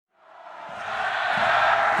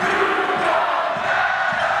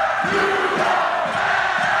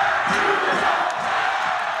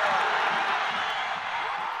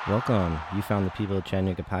Welcome. You found the People of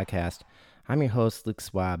Chattanooga podcast. I'm your host, Luke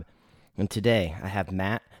Swab, and today I have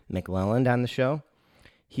Matt McClelland on the show.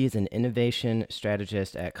 He is an innovation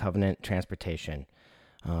strategist at Covenant Transportation,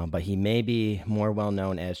 but he may be more well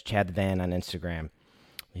known as Chad the Van on Instagram.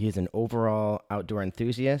 He is an overall outdoor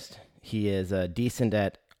enthusiast. He is decent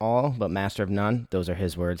at all, but master of none. Those are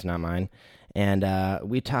his words, not mine. And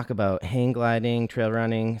we talk about hang gliding, trail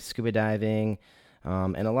running, scuba diving,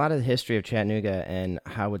 and a lot of the history of Chattanooga and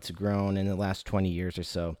how it's grown in the last 20 years or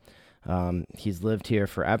so. He's lived here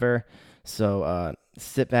forever. So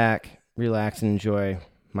sit back, relax, and enjoy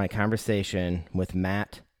my conversation with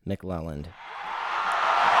Matt McClelland.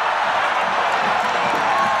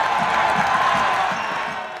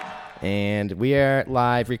 And we are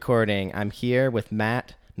live recording. I'm here with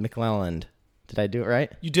Matt McClelland. Did I do it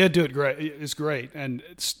right? You did do it great. It's great, and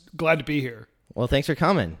it's glad to be here. Well, thanks for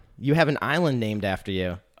coming. You have an island named after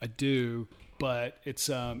you. I do, but it's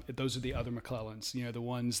those are the other McClellans. You know, the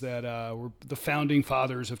ones that were the founding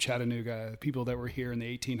fathers of Chattanooga, people that were here in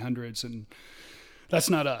the 1800s, and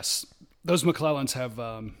that's not us. Those McClellans have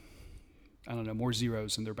more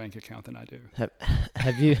zeros in their bank account than I do.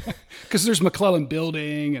 Have you? Because there's McClellan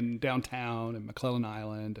Building and downtown and McClellan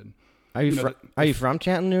Island and. Are you from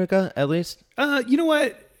Chattanooga at least? You know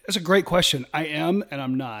what? That's a great question. I am and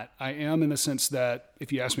I'm not. I am in the sense that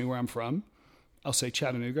if you ask me where I'm from, I'll say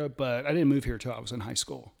Chattanooga, but I didn't move here until I was in high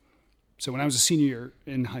school. So when I was a senior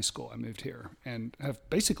in high school, I moved here and have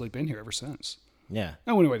basically been here ever since. Yeah.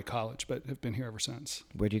 I went away to college, but have been here ever since.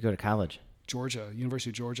 Where'd you go to college? Georgia, University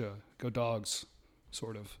of Georgia. Go Dogs,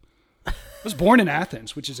 sort of. I was born in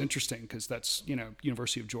Athens, which is interesting because that's,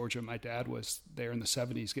 University of Georgia. My dad was there in the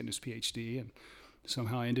 70s getting his PhD, and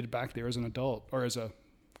somehow I ended back there as an adult or as a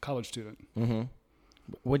college student. Mm-hmm.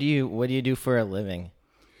 What do you do for a living?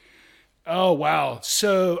 Oh, wow.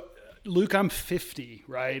 So, Luke, I'm 50,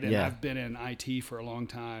 right? And yeah. I've been in IT for a long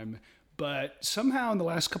time. But somehow in the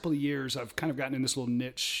last couple of years, I've kind of gotten in this little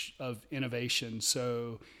niche of innovation.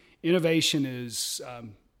 So innovation is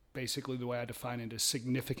basically the way I define it is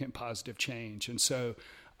significant positive change. And so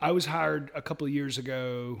I was hired a couple of years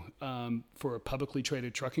ago for a publicly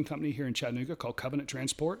traded trucking company here in Chattanooga called Covenant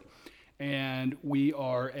Transport. And we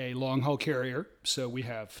are a long haul carrier. So we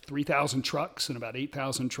have 3,000 trucks and about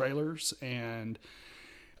 8,000 trailers. And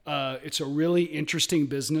it's a really interesting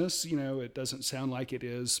business. It doesn't sound like it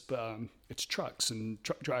is, but it's trucks and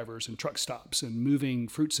truck drivers and truck stops and moving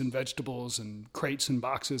fruits and vegetables and crates and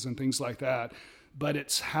boxes and things like that. But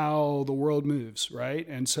it's how the world moves, right?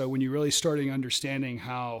 And so when you're really starting understanding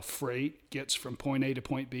how freight gets from point A to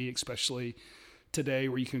point B, especially today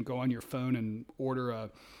where you can go on your phone and order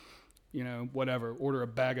a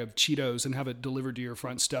bag of Cheetos and have it delivered to your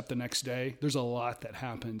front step the next day, there's a lot that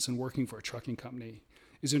happens, and working for a trucking company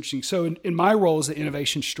is interesting. So in my role as the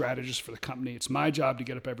innovation strategist for the company, it's my job to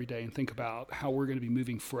get up every day and think about how we're going to be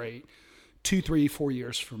moving freight 2, 3, 4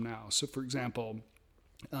 years from now. So for example,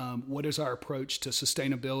 what is our approach to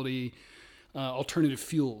sustainability, alternative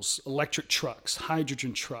fuels, electric trucks,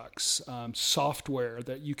 hydrogen trucks, software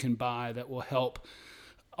that you can buy that will help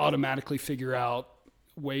automatically figure out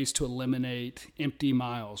ways to eliminate empty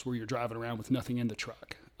miles where you're driving around with nothing in the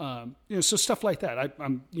truck. So stuff like that.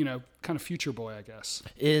 I'm kind of future boy, I guess.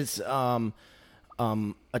 Is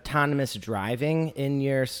autonomous driving in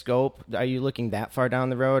your scope? Are you looking that far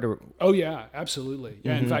down the road? Or? Oh, yeah, absolutely.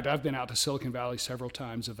 Yeah, Mm-hmm. in fact, I've been out to Silicon Valley several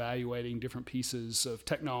times evaluating different pieces of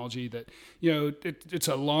technology that, it's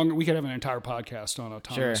we could have an entire podcast on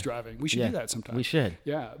autonomous driving. We should do that sometime. We should.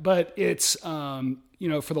 Yeah, but it's,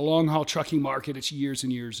 for the long haul trucking market, it's years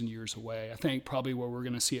and years and years away. I think probably where we're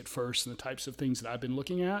going to see it first and the types of things that I've been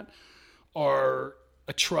looking at are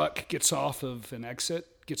a truck gets off of an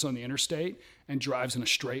exit, gets on the interstate, and drives in a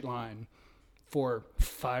straight line for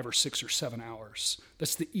 5 or 6 or 7 hours.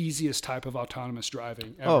 That's the easiest type of autonomous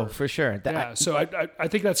driving ever. Oh, for sure. So I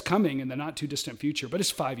think that's coming in the not too distant future, but it's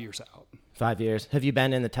 5 years out. 5 years. Have you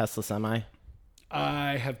been in the Tesla Semi?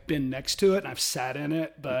 I have been next to it and I've sat in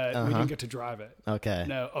it, but we didn't get to drive it. Okay.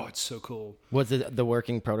 No. Oh, it's so cool. Was it the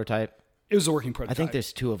working prototype? It was a working prototype. I think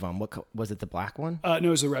there's 2 of them. What was it? The black one? No, it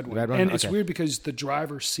was the red one. Red one? And it's Okay. weird because the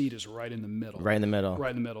driver's seat is right in the middle. Right in the middle.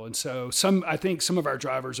 Right in the middle. And so I think some of our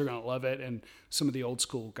drivers are going to love it, and some of the old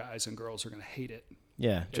school guys and girls are going to hate it.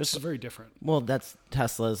 Yeah, It's very different. Well, that's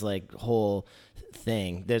Tesla's whole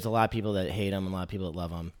thing. There's a lot of people that hate them and a lot of people that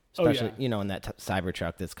love them. Especially, in that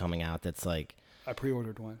Cybertruck that's coming out. That's like I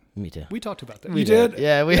pre-ordered one. Me too. We talked about that. We you did?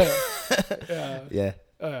 Yeah, we. Yeah.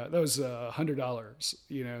 That was $100.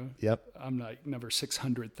 Yep. I'm like number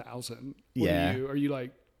 600,000. Yeah. Are you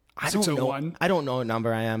like I don't know. 601. I don't know what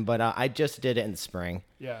number I am, but I just did it in the spring.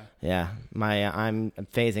 Yeah. Yeah, I'm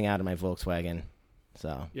phasing out of my Volkswagen.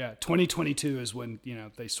 So Yeah, 2022 is when,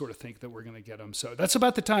 they sort of think that we're going to get them. So that's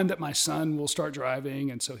about the time that my son will start driving,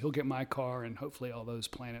 and so he'll get my car, and hopefully all those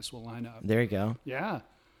planets will line up. there you go. Yeah.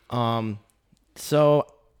 So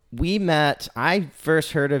we met. I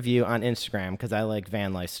first heard of you on Instagram because I like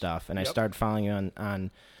van life stuff, and I started following you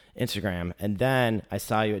on Instagram. And then I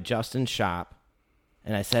saw you at Justin's shop,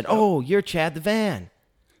 and I said, "Oh, you're Chad the Van."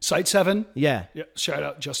 Site 7. Yeah. Yeah. Shout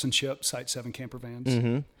out Justin Ship, Site 7 camper vans.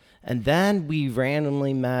 Mm-hmm. And then we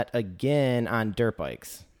randomly met again on dirt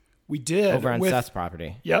bikes We did. over on Seth's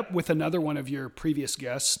property. Yep, with another one of your previous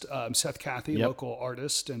guests, Seth Cathy, Yep. local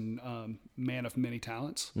artist and man of many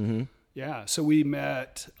talents. Mm-hmm. Yeah, so we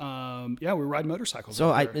met. We ride motorcycles.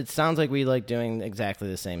 So out there. it sounds like we like doing exactly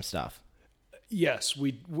the same stuff. Yes,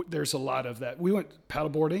 there's a lot of that. We went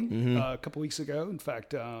paddleboarding Mm-hmm. a couple weeks ago. In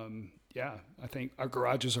fact, I think our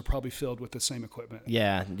garages are probably filled with the same equipment.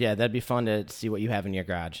 Yeah, that'd be fun to see what you have in your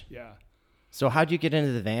garage. Yeah. So how'd you get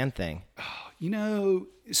into the van thing?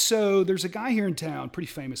 So there's a guy here in town, pretty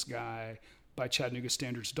famous guy by Chattanooga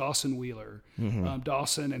standards, Dawson Wheeler. Mm-hmm.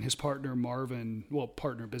 Dawson and his partner Marvin,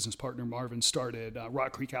 business partner Marvin, started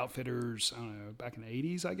Rock Creek Outfitters, I don't know, back in the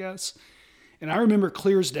 80s, I guess. And I remember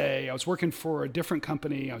clear as day, I was working for a different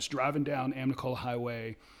company. I was driving down Amnicola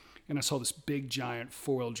Highway, and I saw this big, giant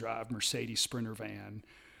four-wheel drive Mercedes Sprinter van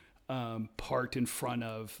parked in front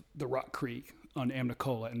of the Rock Creek on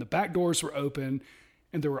Amnicola. And the back doors were open,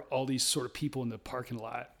 and there were all these sort of people in the parking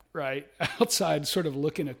lot, right, outside sort of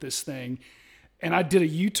looking at this thing. And I did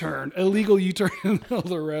a illegal U-turn in the middle of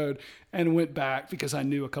the road, and went back because I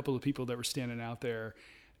knew a couple of people that were standing out there.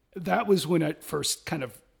 That was when I first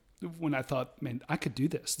when I thought, man, I could do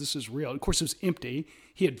this. This is real. Of course, it was empty.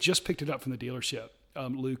 He had just picked it up from the dealership,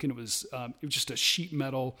 Luke, and it was just a sheet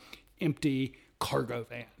metal, empty cargo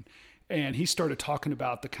van. And he started talking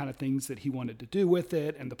about the kind of things that he wanted to do with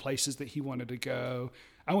it and the places that he wanted to go.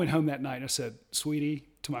 I went home that night and I said, sweetie,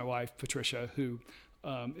 to my wife, Patricia, who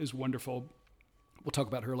is wonderful. We'll talk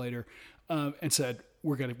about her later. And said,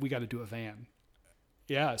 we got to do a van.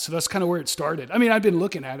 Yeah, so that's kind of where it started. I mean, I've been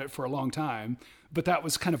looking at it for a long time, but that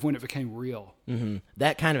was kind of when it became real. Mm-hmm.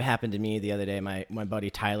 That kind of happened to me the other day. My buddy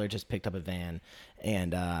Tyler just picked up a van,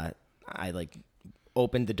 and I like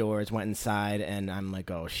opened the doors, went inside, and I'm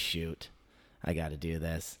like, oh shoot, I got to do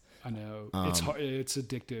this. I know it's hard, it's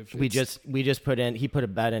addictive. We just put in. He put a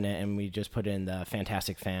bed in it, and we just put in the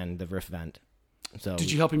Fantastic Fan, the roof vent. So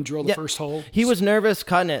did you help him drill the first hole? He was nervous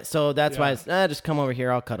cutting it, so that's why I just come over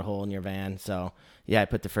here. I'll cut a hole in your van. So yeah, I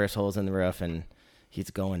put the first holes in the roof, and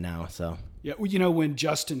he's going now. So yeah, well, when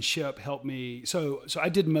Justin Ship helped me, so I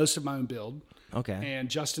did most of my own build. Okay. And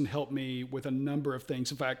Justin helped me with a number of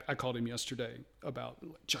things. In fact, I called him yesterday about,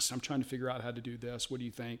 Justin, I'm trying to figure out how to do this. What do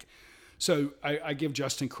you think? So I give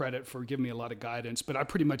Justin credit for giving me a lot of guidance, but I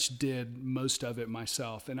pretty much did most of it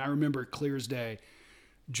myself. And I remember clear as day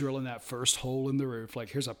drilling that first hole in the roof.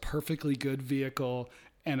 Like, here's a perfectly good vehicle,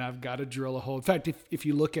 and I've got to drill a hole. In fact, if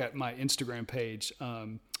you look at my Instagram page,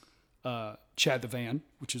 Chad the Van,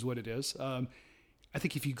 which is what it is, I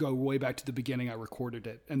think if you go way back to the beginning, I recorded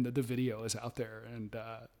it, and the video is out there. And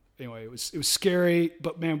anyway, it was scary,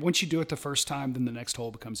 but man, once you do it the first time, then the next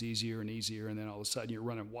hole becomes easier and easier, and then all of a sudden you're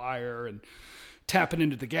running wire and tapping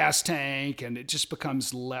into the gas tank, and it just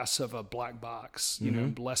becomes less of a black box, you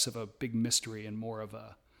know, less of a big mystery and more of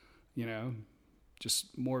a,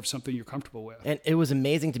 just more of something you're comfortable with. And it was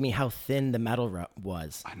amazing to me how thin the metal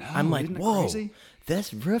was. I know. I'm like, isn't it whoa, crazy?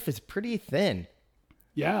 this roof is pretty thin.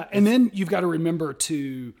 Yeah, and then you've got to remember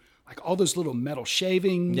to, like, all those little metal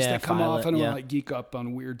shavings that come off. I don't want to geek up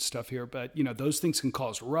on weird stuff here, but those things can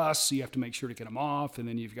cause rust, so you have to make sure to get them off. And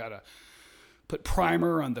then you've got to put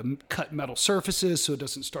primer on the cut metal surfaces so it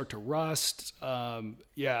doesn't start to rust.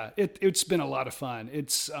 It's been a lot of fun.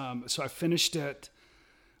 It's so I finished it.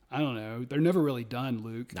 I don't know. They're never really done,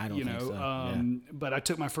 Luke. I don't think so. But I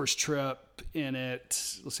took my first trip in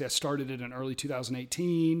it. Let's see, I started it in early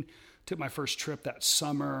 2018. Took my first trip that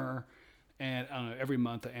summer, and I don't know, every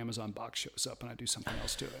month the Amazon box shows up and I do something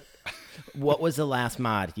else to it. What was the last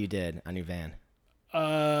mod you did on your van?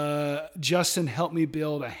 Justin helped me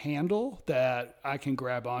build a handle that I can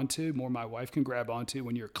grab onto, more my wife can grab onto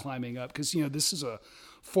when you're climbing up. Because, this is a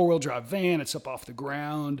four-wheel drive van. It's up off the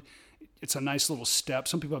ground. It's a nice little step.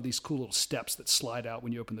 Some people have these cool little steps that slide out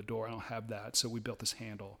when you open the door. I don't have that, so we built this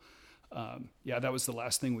handle. That was the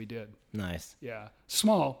last thing we did. Nice. Yeah. A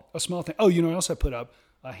small thing. Oh, you know what else I put up?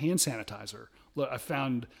 A hand sanitizer. Look, I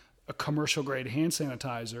found a commercial grade hand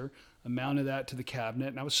sanitizer. I mounted that to the cabinet,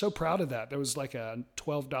 and I was so proud of that. There was like a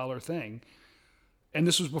 $12 thing. And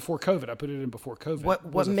this was before COVID. I put it in before COVID.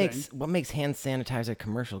 What makes hand sanitizer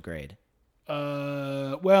commercial grade?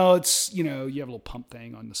 Well, it's, you have a little pump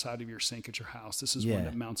thing on the side of your sink at your house. This is one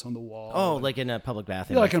that mounts on the wall. Oh, like in a public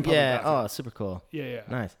bathroom. Yeah, like in a public bathroom. Oh, super cool. Yeah.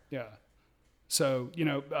 Nice. Yeah. So,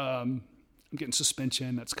 I'm getting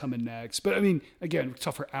suspension. That's coming next. But I mean, again, we can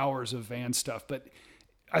talk for hours of van stuff. But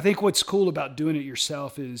I think what's cool about doing it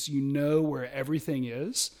yourself is where everything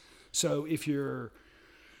is. So if you're,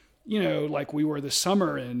 like we were this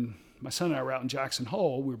summer, and my son and I were out in Jackson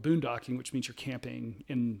Hole, we were boondocking, which means you're camping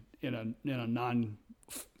in a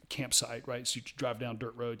non-campsite, right? So you drive down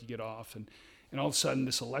dirt road, you get off, and all of a sudden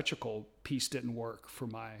this electrical piece didn't work for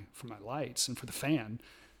my lights and for the fan.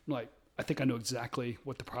 I'm like, I think I know exactly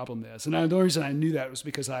what the problem is. And the only reason I knew that was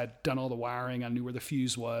because I had done all the wiring. I knew where the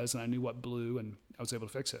fuse was, and I knew what blew, and I was able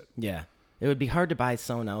to fix it. Yeah. It would be hard to buy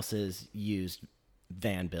someone else's used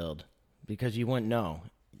van build because you wouldn't know.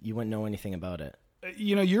 You wouldn't know anything about it.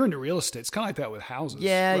 You're into real estate. It's kind of like that with houses.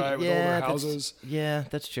 Yeah, right? With older houses.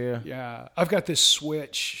 That's true. Yeah. I've got this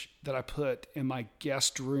switch that I put in my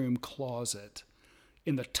guest room closet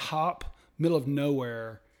in the top middle of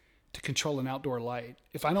nowhere to control an outdoor light.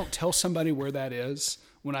 If I don't tell somebody where that is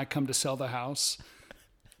when I come to sell the house,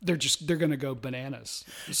 they're going to go bananas.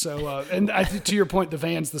 So, to your point, the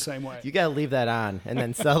van's the same way. You got to leave that on and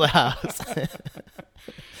then sell the house.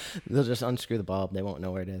 They'll just unscrew the bulb. They won't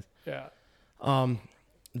know where it is. Yeah.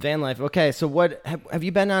 Van life. Okay. So what, have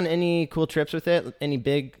you been on any cool trips with it? Any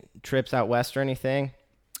big trips out west or anything?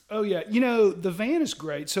 Oh, yeah. The van is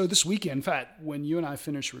great. So this weekend, in fact, when you and I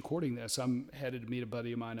finish recording this, I'm headed to meet a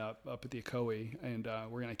buddy of mine up at the Ocoee, and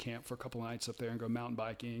we're going to camp for a couple of nights up there and go mountain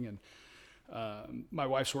biking. And my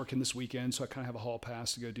wife's working this weekend, so I kind of have a hall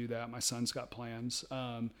pass to go do that. My son's got plans.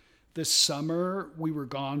 This summer, we were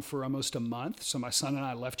gone for almost a month. So my son and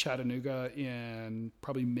I left Chattanooga in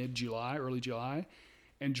probably mid-July, early July,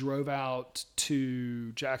 and drove out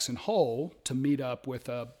to Jackson Hole to meet up with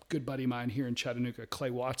a good buddy of mine here in Chattanooga,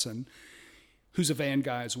 Clay Watson, who's a van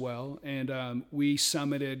guy as well. And we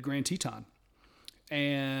summited Grand Teton.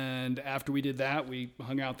 And after we did that, we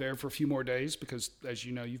hung out there for a few more days because, as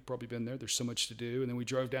you know, you've probably been there. There's so much to do. And then we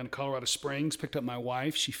drove down to Colorado Springs, picked up my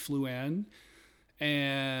wife. She flew in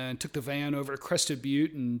and took the van over to Crested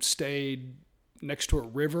Butte and stayed next to a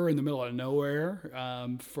river in the middle of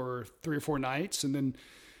nowhere for 3 or 4 nights, and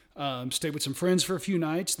then stayed with some friends for a few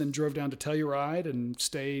nights, then drove down to Telluride and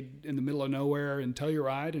stayed in the middle of nowhere in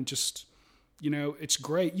Telluride, and just, it's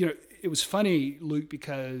great. It was funny, Luke,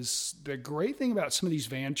 because the great thing about some of these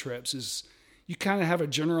van trips is you kind of have a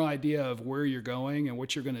general idea of where you're going and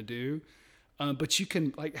what you're going to do, but you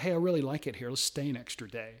can, like, hey, I really like it here. Let's stay an extra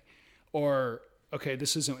day. Or, okay,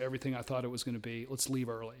 this isn't everything I thought it was going to be. Let's leave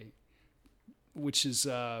early. Which is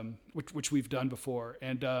which we've done before,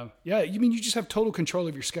 and you just have total control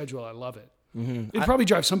of your schedule. I love it. Mm-hmm. It probably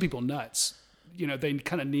drives some people nuts. They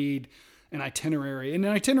kind of need an itinerary, and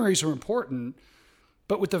itineraries are important.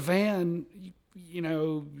 But with the van,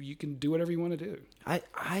 you can do whatever you want to do.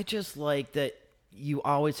 I just like that you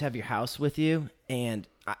always have your house with you, and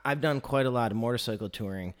I've done quite a lot of motorcycle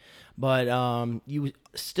touring, but you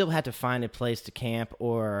still have to find a place to camp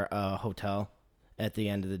or a hotel at the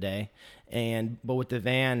end of the day. But with the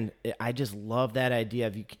van, I just love that idea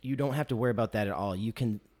of you don't have to worry about that at all. You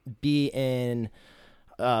can be in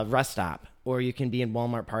a rest stop, or you can be in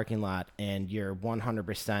Walmart parking lot, and you're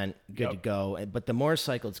 100% good to go. But the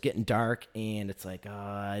motorcycle, it's getting dark, and it's like,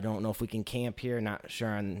 I don't know if we can camp here. Not sure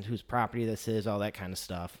on whose property this is, all that kind of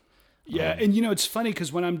stuff. Yeah, and it's funny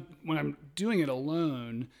because when I'm doing it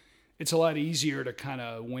alone, it's a lot easier to kind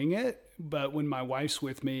of wing it. But when my wife's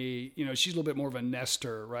with me, she's a little bit more of a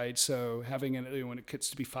nester, right? So having when it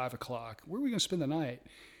gets to be 5 o'clock, where are we going to spend the night?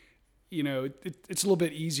 It's a little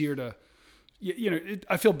bit easier to,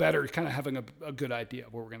 I feel better kind of having a good idea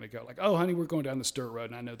of where we're going to go. Like, oh, honey, we're going down this dirt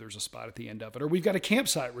road, and I know there's a spot at the end of it. Or we've got a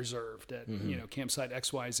campsite reserved at, campsite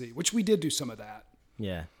XYZ, which we did do some of that.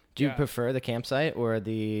 Yeah. Do you prefer the campsite or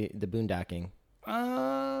the boondocking?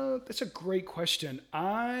 That's a great question.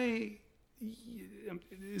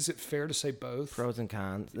 Is it fair to say both? Pros and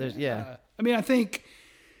cons. I think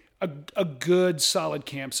a good solid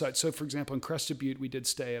campsite. So, for example, in Crested Butte, we did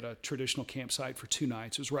stay at a traditional campsite for 2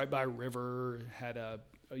 nights. It was right by a river, had a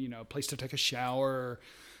place to take a shower,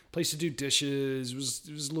 place to do dishes. It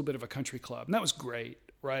was a little bit of a country club, and that was great,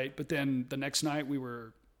 right? But then the next night we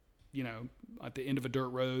were, at the end of a dirt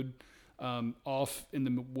road, off in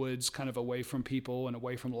the woods, kind of away from people and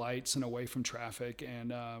away from lights and away from traffic,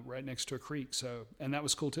 and right next to a creek. So, and that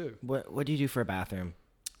was cool too. What do you do for a bathroom?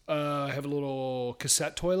 I have a little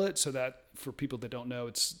cassette toilet. So that, for people that don't know,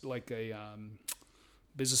 it's like a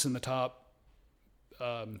business in the top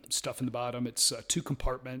stuff in the bottom. It's 2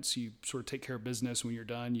 compartments. You sort of take care of business. When you're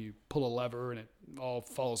done, you pull a lever and it all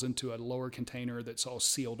falls into a lower container that's all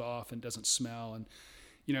sealed off and doesn't smell. And,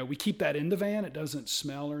 we keep that in the van. It doesn't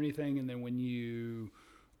smell or anything. And then when you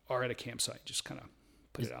are at a campsite, just kind of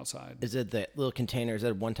put it outside. Is it the little container? Is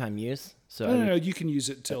that a one-time use? So No, you can use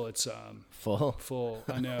it till it's full. Full.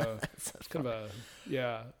 I know. It's kind of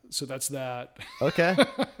so that's that. Okay.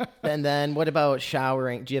 And then what about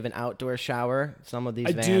showering? Do you have an outdoor shower? Some of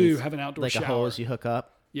these vans do have an outdoor like shower. a hose you hook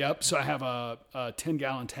up. Yep. So I have a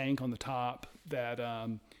 10-gallon tank on the top that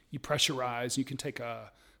you pressurize. You can take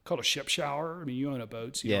called a ship shower. I mean, you own a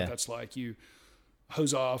boat, so you know what that's like. You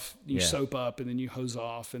hose off, you soap up, and then you hose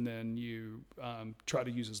off, and then you try to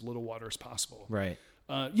use as little water as possible. Right.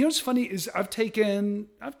 What's funny is I've been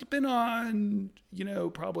on,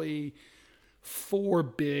 probably 4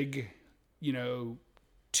 big,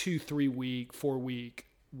 2-3 week, 4 week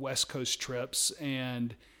West Coast trips,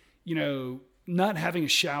 and, not having a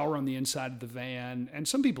shower on the inside of the van, and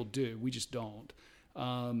some people do, we just don't,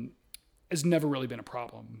 has never really been a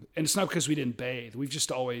problem. And it's not because we didn't bathe. We've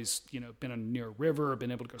just always, been near a river, or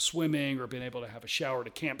been able to go swimming, or been able to have a shower at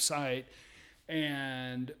a campsite.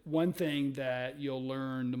 And one thing that you'll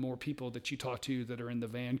learn the more people that you talk to that are in the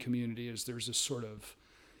van community is there's this sort of,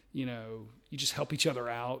 you just help each other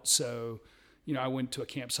out. So, I went to a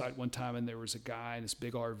campsite one time and there was a guy in this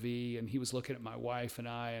big RV and he was looking at my wife and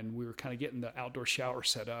I, and we were kind of getting the outdoor shower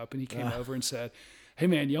set up, and he came over and said, "Hey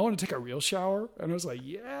man, y'all want to take a real shower?" And I was like,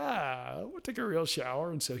 "Yeah, I want to take a real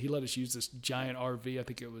shower." And so he let us use this giant RV. I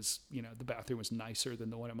think it was, the bathroom was nicer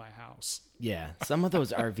than the one at my house. Yeah. Some of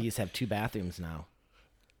those RVs have 2 bathrooms now.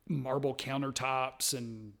 Marble countertops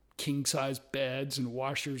and king size beds and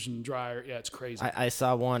washers and dryer. Yeah, it's crazy. I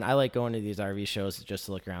saw one. I like going to these RV shows just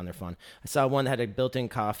to look around. They're fun. I saw one that had a built-in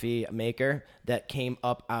coffee maker that came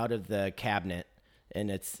up out of the cabinet,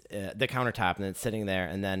 and it's the countertop, and it's sitting there,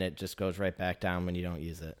 and then it just goes right back down when you don't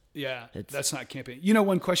use it. Yeah, that's not camping.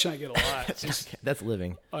 One question I get a lot. That's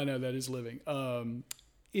living. I know, that is living.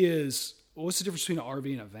 Is what's the difference between an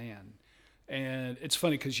RV and a van? And it's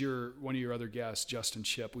funny because you're one of your other guests, Justin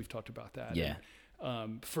Ship. We've talked about that. Yeah.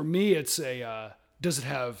 And, for me, it's does it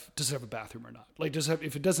have a bathroom or not? Like,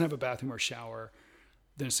 if it doesn't have a bathroom or shower,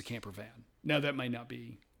 then it's a camper van. Now that might not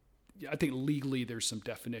be. I think legally there's some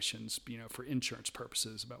definitions, for insurance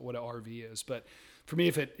purposes about what an RV is. But for me,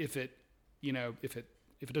 if it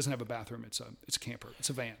doesn't have a bathroom, it's a camper.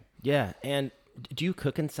 It's a van. Yeah. And do you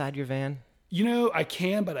cook inside your van? I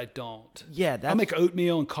can, but I don't. Yeah, I'll make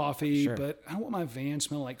oatmeal and coffee, Sure. but I don't want my van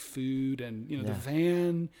smelling like food. And the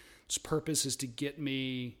van's purpose is to get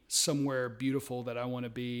me somewhere beautiful that I want to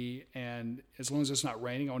be. And as long as it's not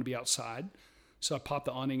raining, I want to be outside. So I pop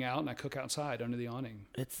the awning out and I cook outside under the awning.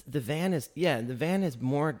 The van is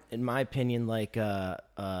more, in my opinion, like a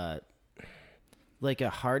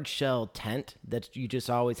hard shell tent that you just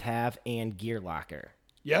always have, and gear locker.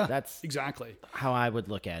 Yeah, that's exactly how I would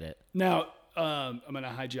look at it. Now, I'm going to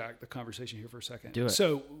hijack the conversation here for a second. Do it.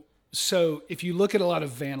 So if you look at a lot of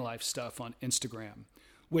van life stuff on Instagram,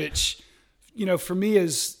 which, for me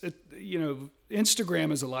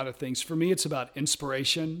Instagram is a lot of things. For me, it's about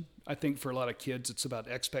inspiration. I think for a lot of kids, it's about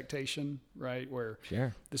expectation, right? Where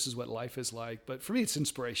this is what life is like. But for me, it's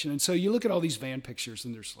inspiration. And so you look at all these van pictures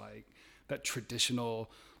and there's like that traditional,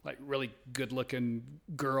 like really good looking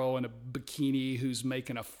girl in a bikini who's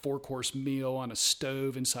making a 4-course meal on a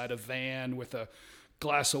stove inside a van with a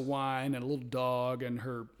glass of wine and a little dog, and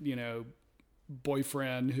her,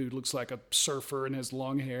 boyfriend who looks like a surfer and has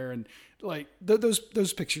long hair, and like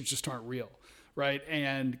those pictures just aren't real, right?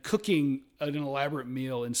 And cooking an elaborate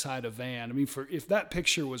meal inside a van. I mean, if that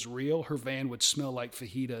picture was real, her van would smell like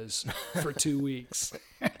fajitas for 2 weeks.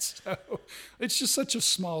 And so it's just such a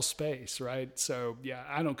small space, right? So yeah,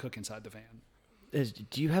 I don't cook inside the van.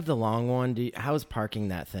 Do you have the long one? How's parking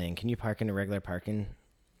that thing? Can you park in a regular parking?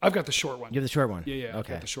 I've got the short one. You have the short one? Yeah. Okay. I've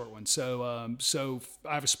got the short one. So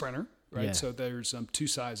I have a Sprinter, right? Yeah. So there's 2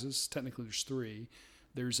 sizes. Technically, there's 3.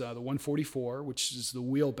 There's the 144, which is the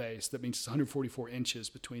wheelbase. That means it's 144 inches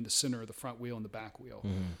between the center of the front wheel and the back wheel.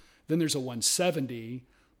 Mm-hmm. Then there's a 170,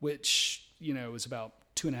 which is about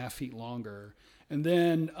 2.5 feet longer. And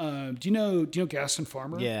then, do you know Gaston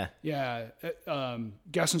Farmer? Yeah. Yeah.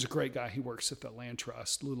 Gaston's a great guy. He works at the Land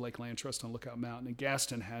Trust, Little Lake Land Trust on Lookout Mountain. And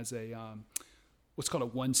Gaston has a what's called a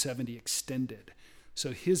 170 extended.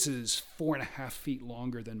 So his is 4.5 feet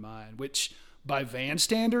longer than mine, which by van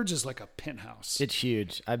standards is like a penthouse. It's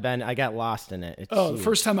huge. I got lost in it. It's huge. The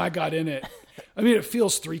first time I got in it, I mean, it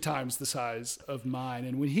feels 3 times the size of mine.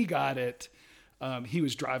 And when he got it, he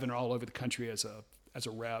was driving all over the country as as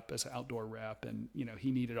a rep, as an outdoor rep, and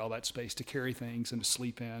he needed all that space to carry things and to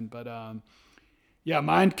sleep in. But yeah,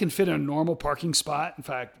 mine can fit in a normal parking spot. In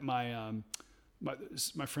fact, my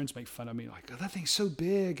friends make fun of me like, oh, that thing's so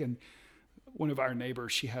big. And one of our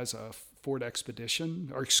neighbors, she has a Ford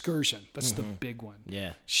Expedition or Excursion. That's the big one.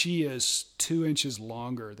 Yeah. She is 2 inches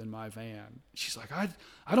longer than my van. She's like, I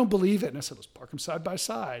don't believe it. And I said, let's park them side by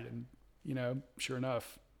side. And, sure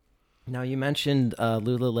enough. Now, you mentioned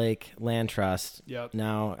Lula Lake Land Trust. Yep.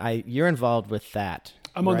 Now, you're involved with that.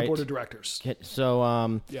 I'm on the right? board of directors.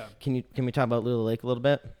 So, yeah. Can we talk about Lula Lake a little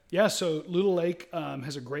bit? Yeah. So Lula Lake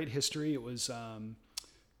has a great history. It was,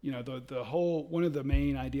 the whole, one of the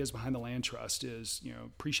main ideas behind the land trust is,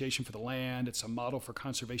 appreciation for the land. It's a model for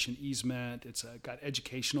conservation easement. It's got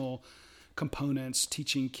educational components,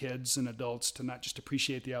 teaching kids and adults to not just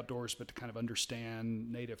appreciate the outdoors, but to kind of understand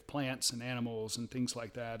native plants and animals and things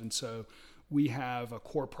like that. And so we have a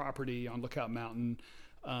core property on Lookout Mountain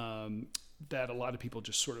that a lot of people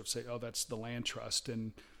just sort of say, oh, that's the land trust,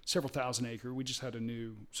 and several thousand acre. We just had a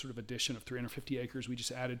new sort of addition of 350 acres. We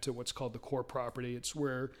just added to what's called the core property. It's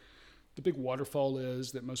where the big waterfall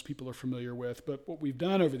is that most people are familiar with. But what we've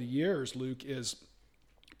done over the years, Luke, is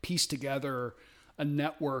piece together a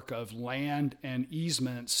network of land and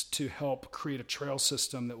easements to help create a trail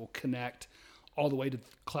system that will connect all the way to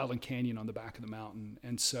Cloudland Canyon on the back of the mountain.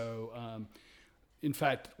 And so, in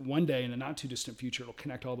fact, one day in the not too distant future, it'll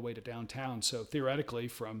connect all the way to downtown. So theoretically,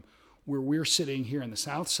 from where we're sitting here in the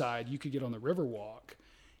south side, you could get on the Riverwalk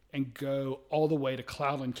and go all the way to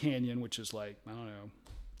Cloudland Canyon, which is like,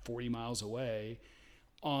 40 miles away,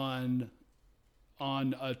 on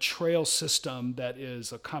a trail system that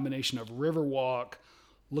is a combination of Riverwalk,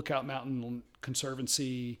 Lookout Mountain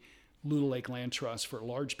Conservancy, Lula Lake Land Trust for a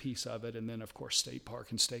large piece of it, and then, of course, state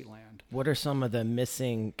park and state land. What are some of the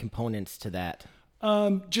missing components to that?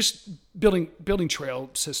 Just building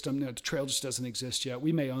trail system. The trail just doesn't exist yet.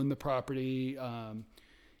 We may own the property.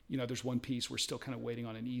 There's one piece we're still kind of waiting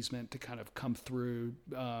on an easement to kind of come through.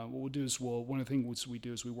 What we'll do is one of the things we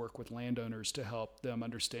do is we work with landowners to help them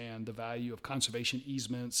understand the value of conservation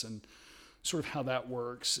easements and sort of how that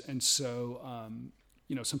works. And so,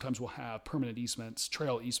 sometimes we'll have permanent easements,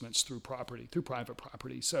 trail easements through private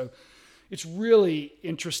property. So it's really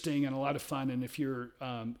interesting and a lot of fun. And if you're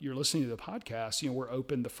listening to the podcast, we're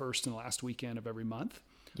open the first and last weekend of every month.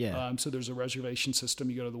 Yeah. So there's a reservation system.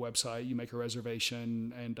 You go to the website, you make a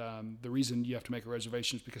reservation, and the reason you have to make a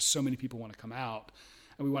reservation is because so many people want to come out,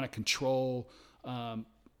 and we want to control.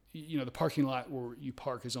 The parking lot where you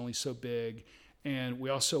park is only so big, and we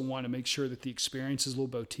also want to make sure that the experience is a little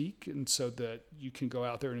boutique, and so that you can go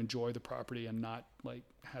out there and enjoy the property and not like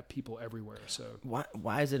have people everywhere. So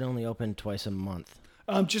why is it only open twice a month?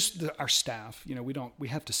 Just our staff. We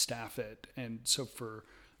have to staff it, and so for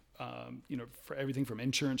everything from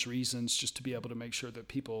insurance reasons, just to be able to make sure that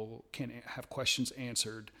people can have questions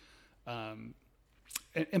answered.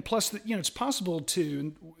 And plus, it's possible to,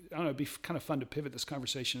 and I don't know, it'd be kind of fun to pivot this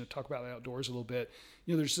conversation and talk about the outdoors a little bit.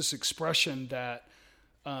 There's this expression that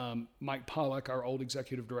Mike Pollock, our old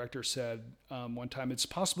executive director, said one time, it's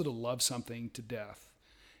possible to love something to death.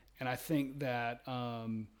 And I think that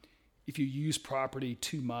if you use property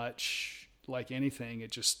too much, like anything,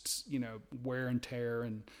 it just, wear and tear,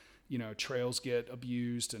 and trails get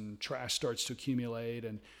abused and trash starts to accumulate.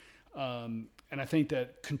 And I think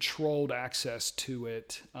that controlled access to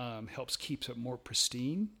it helps keep it more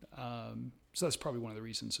pristine. So that's probably one of the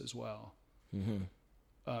reasons as well.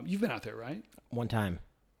 Mm-hmm. You've been out there, right? One time.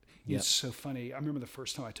 Yep. It's so funny. I remember the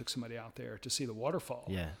first time I took somebody out there to see the waterfall.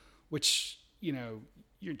 Yeah. Which, you're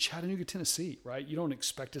in Chattanooga, Tennessee, right? You don't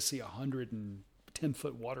expect to see a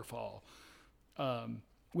 110-foot waterfall.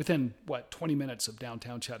 Within 20 minutes of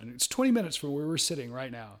downtown Chattanooga. It's 20 minutes from where we're sitting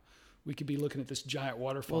right now. We could be looking at this giant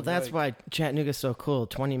waterfall. Well, that's why Chattanooga's so cool.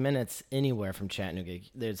 20 minutes anywhere from Chattanooga.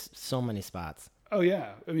 There's so many spots. Oh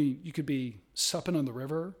yeah. I mean, you could be supping on the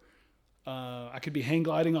river. I could be hang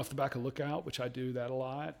gliding off the back of Lookout, which I do that a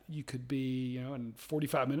lot. You could be, in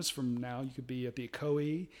 45 minutes from now, you could be at the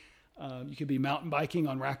Ocoee. You could be mountain biking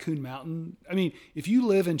on Raccoon Mountain. I mean, if you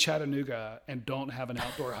live in Chattanooga and don't have an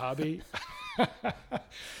outdoor hobby,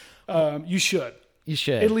 you should. You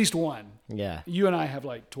should. At least one. Yeah. You and I have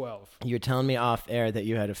like 12. You're telling me off air that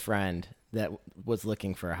you had a friend that was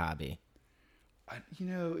looking for a hobby.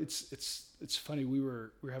 It's funny. We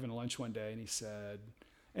were having lunch one day, and he said,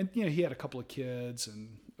 and he had a couple of kids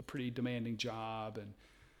and a pretty demanding job, and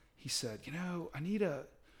he said, I need a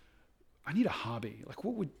hobby. Like,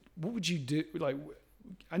 what would you do? Like,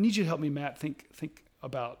 I need you to help me, Matt, think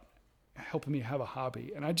about helping me have a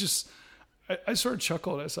hobby. And I sort of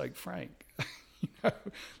chuckled. I was like, Frank,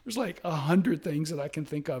 There's like 100 things that I can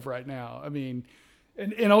think of right now. I mean,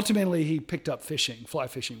 and ultimately he picked up fly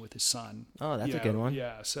fishing with his son. Oh, that's a good one.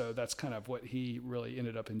 Yeah. So that's kind of what he really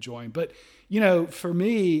ended up enjoying. But, for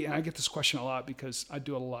me, and I get this question a lot because I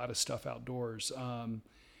do a lot of stuff outdoors.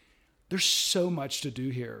 There's so much to do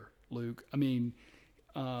here, Luke. I mean,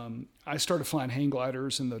 I started flying hang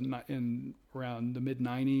gliders in around the mid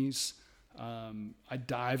 90s. I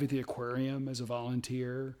dive at the aquarium as a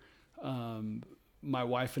volunteer. My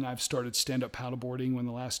wife and I have started stand-up paddleboarding in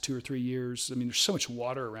the last 2 or 3 years. I mean, there's so much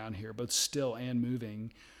water around here, both still and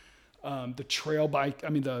moving. The trail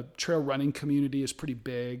running community is pretty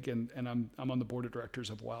big, and I'm on the board of directors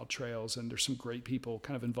of Wild Trails, and there's some great people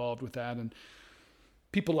kind of involved with that. And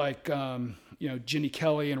people like, Jenny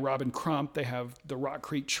Kelly and Robin Crump, they have the Rock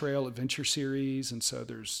Creek Trail Adventure Series. And so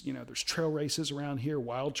there's trail races around here.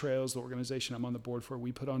 Wild Trails, the organization I'm on the board for,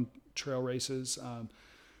 we put on trail races.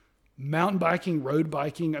 Mountain biking, road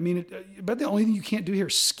biking. I mean, but the only thing you can't do here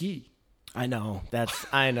is ski. I know.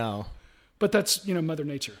 I know. But that's, Mother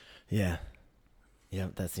Nature. Yeah. Yeah,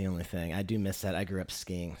 that's the only thing. I do miss that. I grew up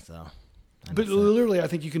skiing, so. But literally, I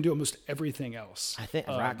think you can do almost everything else. I think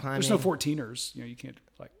rock climbing. There's no 14ers. You can't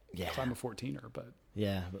climb a 14er, but.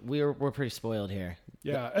 Yeah, but we're pretty spoiled here.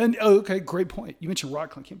 Yeah, and okay, great point. You mentioned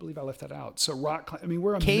rock climbing. I can't believe I left that out. So rock climbing. I mean,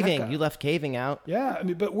 we're a caving. Mecca. You left caving out. Yeah, I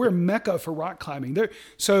mean, but we're a mecca for rock climbing.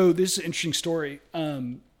 So this is an interesting story.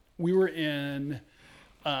 We were in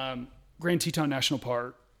Grand Teton National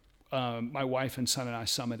Park. My wife and son and I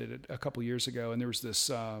summited it a couple years ago, and there was this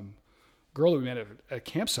girl that we met at a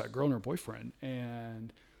campsite, girl and her boyfriend,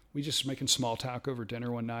 and we just making small talk over dinner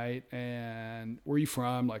one night. And where are you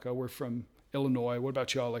from? Like, oh, we're from Illinois. What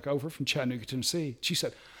about y'all? Like, oh, we're from Chattanooga, Tennessee. She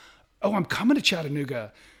said, oh, I'm coming to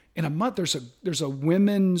Chattanooga in a month. There's a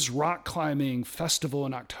women's rock climbing festival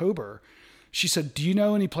in October. She said, do you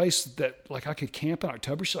know any place that like I could camp in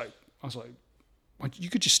October? I was like, well, you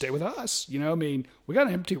could just stay with us. I mean, we got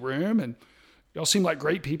an empty room and y'all seem like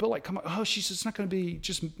great people. Like, come on. Oh, she said, it's not going to be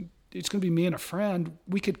it's going to be me and a friend.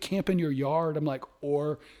 We could camp in your yard. I'm like,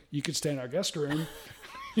 or you could stay in our guest room.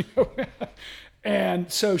 And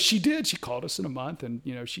so she did. She called us in a month, and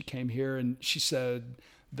she came here, and she said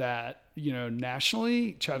that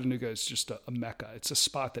nationally, Chattanooga is just a mecca. It's a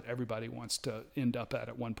spot that everybody wants to end up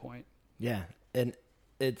at one point. Yeah, and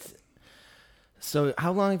it's. So,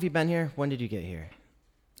 how long have you been here? When did you get here?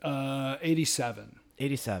 87.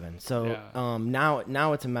 87. So yeah.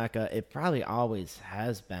 Now it's a mecca. It probably always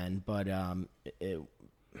has been, but how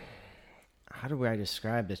do I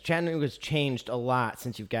describe this? Chattanooga's changed a lot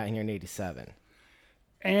since you've gotten here in 87.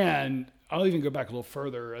 And I'll even go back a little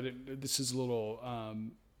further. This is a little.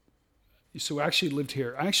 So I actually lived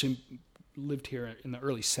here in the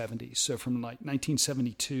early 70s. So from like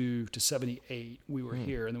 1972 to 78, we were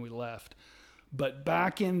here, and then we left. But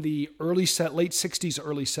back in the late 60s,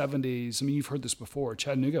 early 70s, I mean, you've heard this before,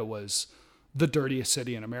 Chattanooga was the dirtiest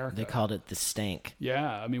city in America. They called it the stank.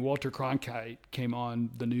 Yeah. I mean, Walter Cronkite came on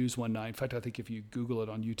the news one night. In fact, I think if you Google it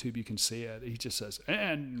on YouTube, you can see it. He just says,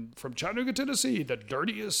 and from Chattanooga, Tennessee, the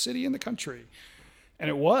dirtiest city in the country. And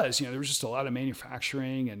it was, there was just a lot of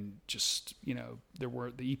manufacturing, and just, the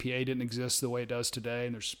EPA didn't exist the way it does today,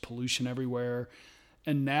 and there's pollution everywhere.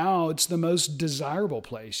 And now it's the most desirable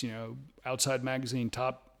place, Outside Magazine,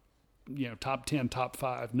 top 10, top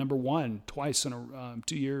 5, number 1 twice in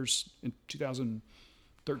 2 years, in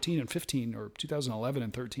 2013 and 15, or 2011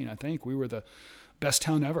 and 13, I think. We were the best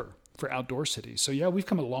town ever for outdoor cities. So yeah, we've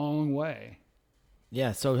come a long way.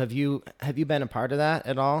 Yeah. So have you been a part of that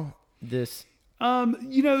at all?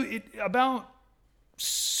 About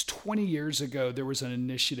 20 years ago, there was an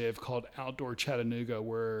initiative called Outdoor Chattanooga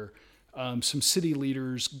where some city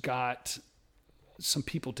leaders got some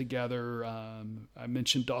people together. I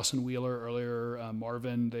mentioned Dawson Wheeler earlier,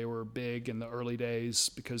 Marvin. They were big in the early days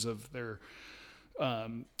because of their,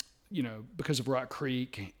 because of Rock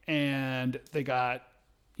Creek, and they got,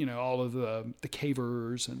 all of the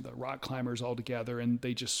cavers and the rock climbers all together, and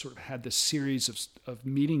they just sort of had this series of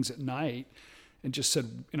meetings at night, and just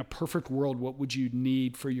said, in a perfect world, what would you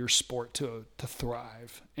need for your sport to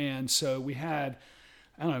thrive? And so we had,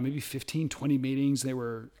 I don't know, maybe 15, 20 meetings. They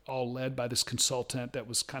were all led by this consultant that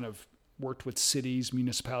was kind of worked with cities,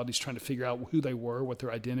 municipalities, trying to figure out who they were, what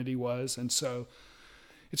their identity was. And so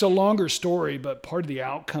it's a longer story, but part of the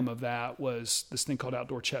outcome of that was this thing called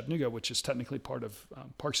Outdoor Chattanooga, which is technically part of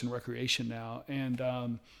Parks and Recreation now. And,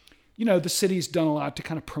 the city's done a lot to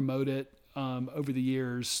kind of promote it over the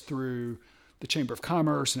years through the Chamber of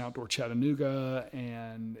Commerce and Outdoor Chattanooga,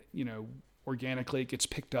 and, organically it gets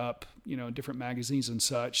picked up, in different magazines and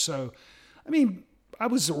such. So, I mean, I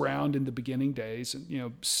was around in the beginning days and,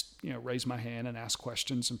 raised my hand and asked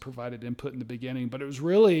questions and provided input in the beginning, but it was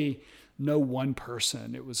really no one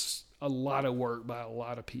person. It was a lot of work by a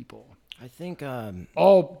lot of people. I think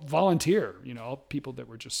all volunteer, all people that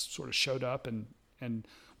were just sort of showed up and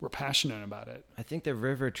were passionate about it. I think the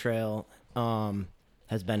river trail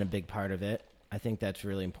has been a big part of it. I think that's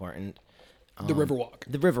really important. The Riverwalk.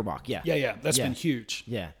 The Riverwalk, yeah. Yeah. That's been huge.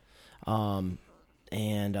 Yeah.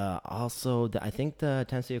 And also, I think the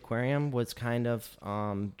Tennessee Aquarium was kind of...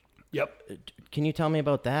 Yep. Can you tell me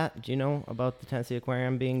about that? Do you know about the Tennessee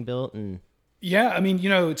Aquarium being built? Yeah,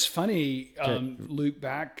 it's funny, Luke,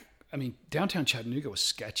 downtown Chattanooga was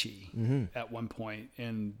sketchy at one point,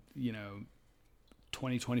 and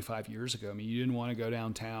 20, 25 years ago. You didn't want to go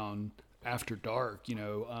downtown after dark.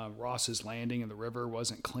 Ross's Landing and the river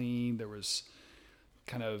wasn't clean. There was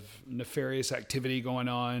kind of nefarious activity going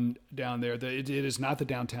on down there. It is not the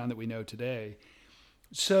downtown that we know today.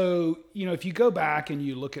 So, if you go back and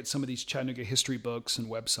you look at some of these Chattanooga history books and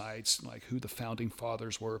websites, like who the founding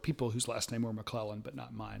fathers were, people whose last name were McClellan, but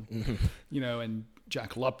not mine, and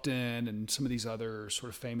Jack Lupton and some of these other sort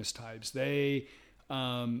of famous types, they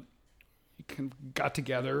got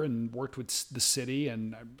together and worked with the city.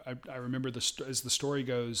 And I remember as the story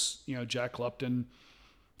goes, Jack Lupton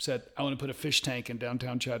said, I want to put a fish tank in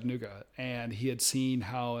downtown Chattanooga. And he had seen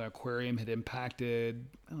how an aquarium had impacted,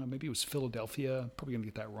 I don't know, maybe it was Philadelphia. Probably going to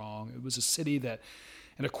get that wrong. It was a city that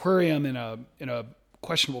an aquarium in a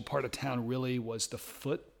questionable part of town really was the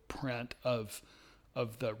footprint of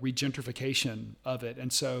the regentrification of it.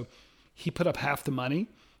 And so he put up half the money,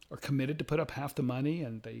 or committed to put up half the money,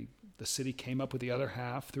 and the city came up with the other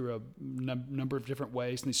half through a number of different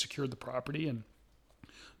ways, and they secured the property and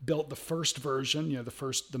built the first version,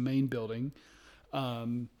 the main building.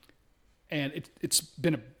 And it's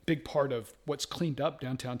been a big part of what's cleaned up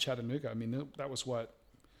downtown Chattanooga. That was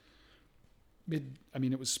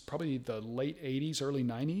it was probably the late 80s, early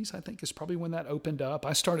 90s, I think is probably when that opened up.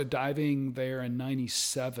 I started diving there in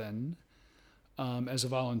 97 as a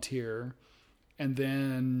volunteer. And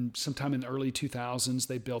then sometime in the early 2000s,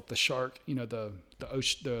 they built the Shark, the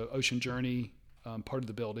Ocean Journey part of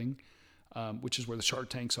the building, which is where the shark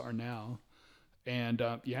tanks are now. And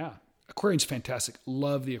aquarium's fantastic.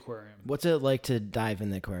 Love the aquarium. What's it like to dive in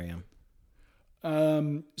the aquarium?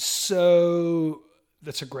 So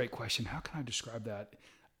that's a great question. How can I describe that?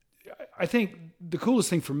 I think the coolest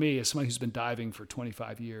thing for me as somebody who's been diving for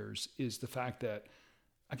 25 years is the fact that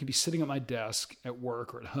I can be sitting at my desk at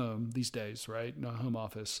work or at home these days, right? No home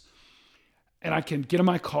office. And I can get in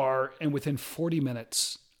my car, and within 40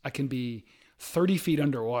 minutes, I can be 30 feet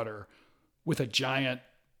underwater with a giant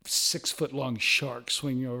 6-foot-long shark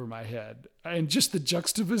swinging over my head. And just the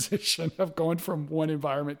juxtaposition of going from one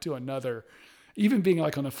environment to another, even being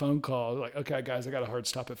like on a phone call, like, okay, guys, I got a hard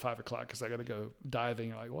stop at 5:00 because I got to go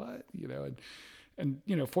diving. You're like, what? And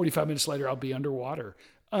 45 minutes later, I'll be underwater.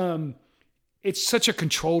 It's such a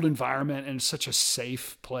controlled environment and such a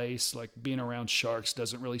safe place. Like, being around sharks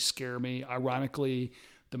doesn't really scare me. Ironically,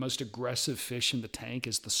 the most aggressive fish in the tank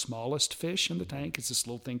is the smallest fish in the tank. It's this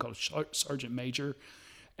little thing called Sergeant Major.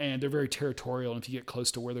 And they're very territorial. And if you get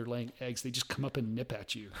close to where they're laying eggs, they just come up and nip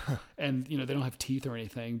at you. And, they don't have teeth or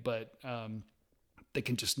anything, but they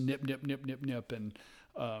can just nip. And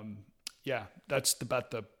that's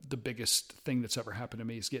about the biggest thing that's ever happened to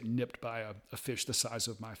me, is getting nipped by a fish the size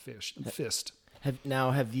of my fist. Have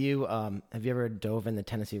you ever dove in the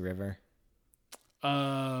Tennessee River?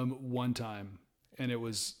 One time, and it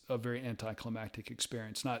was a very anticlimactic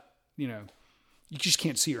experience. Not, you just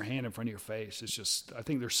can't see your hand in front of your face. It's just, I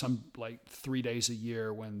think there's some 3 days a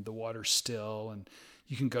year when the water's still and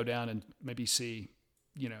you can go down and maybe see,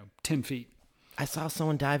 10 feet. I saw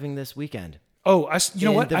someone diving this weekend. Oh, you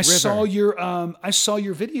know what? I saw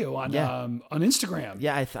your video on Instagram.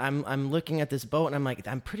 Yeah, I'm looking at this boat and I'm like,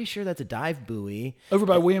 I'm pretty sure that's a dive buoy over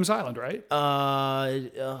by Williams Island, right?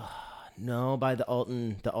 No, by the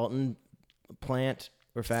Alton plant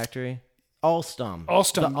or factory. Alstom,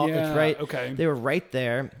 yeah. It's right. Okay. They were right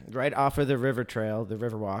there, right off of the river trail, the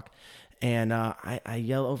Riverwalk. And I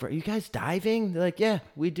yell over, "Are you guys diving?" They're like, "Yeah,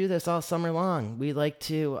 we do this all summer long. We like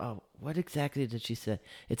to." What exactly did she say?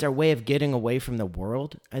 It's our way of getting away from the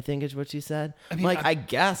world, I think is what she said. I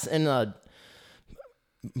guess in a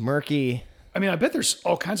murky. I bet there's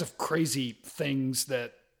all kinds of crazy things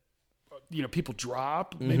that people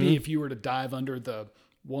drop. Mm-hmm. Maybe if you were to dive under the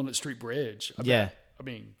Walnut Street Bridge.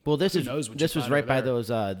 Well, this was right by those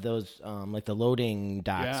like the loading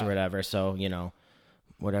docks or whatever. So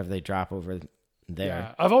whatever they drop over there.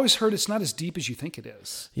 Yeah. I've always heard it's not as deep as you think it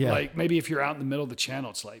is. Yeah. Like maybe if you're out in the middle of the channel,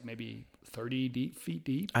 it's like maybe 30 feet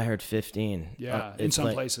deep. I heard 15. Yeah. In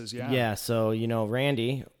some places. Yeah. Yeah. So,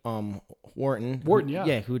 Randy, Wharton,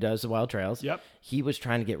 who does the Wild Trails. Yep. He was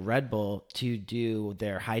trying to get Red Bull to do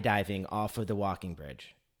their high diving off of the walking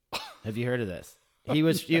bridge. Have you heard of this? He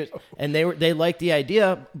was, and they liked the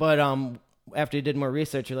idea, but after he did more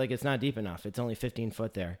research, you're like, it's not deep enough. It's only 15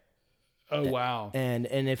 foot there. Oh wow! And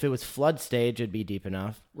if it was flood stage, it'd be deep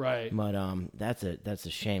enough. Right. But that's a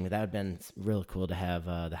shame. That would have been really cool to have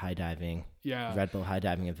the high diving, Red Bull high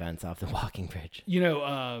diving events off the walking bridge.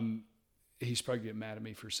 He's probably getting mad at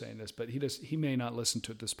me for saying this, but he may not listen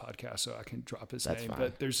to this podcast, so I can drop his name. Fine.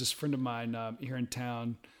 But there's this friend of mine here in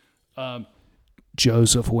town,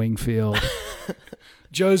 Joseph Wingfield.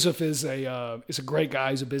 Joseph is a great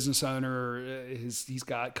guy. He's a business owner.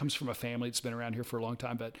 Comes from a family that's been around here for a long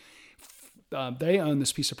time, but they own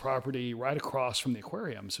this piece of property right across from the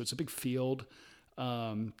aquarium. So it's a big field,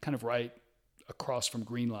 kind of right across from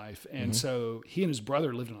Green Life. And so he and his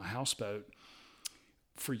brother lived on a houseboat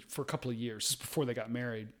for a couple of years. This is before they got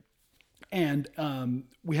married. And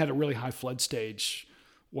we had a really high flood stage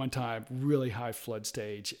one time, really high flood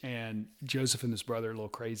stage. And Joseph and his brother are a little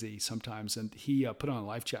crazy sometimes. And he put on a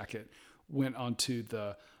life jacket, went onto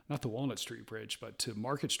not the Walnut Street Bridge, but to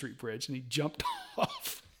Market Street Bridge. And he jumped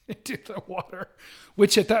off into the water,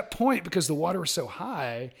 which at that point, because the water was so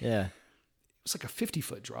high, it was like a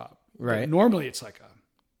 50-foot drop. Right. But normally it's like a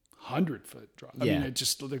 100-foot drop. I mean,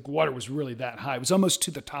 the water was really that high. It was almost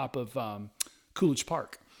to the top of Coolidge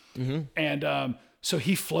Park. Mm-hmm. And so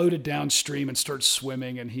he floated downstream and started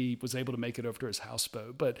swimming, and he was able to make it over to his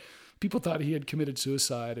houseboat. But people thought he had committed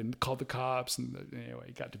suicide and called the cops. And anyway,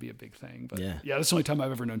 it got to be a big thing. But that's the only time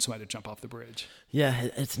I've ever known somebody to jump off the bridge. Yeah,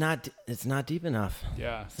 it's not deep enough.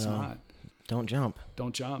 Yeah, it's not. Don't jump.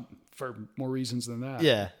 Don't jump for more reasons than that.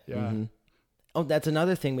 Yeah. Yeah. Mm-hmm. Oh, that's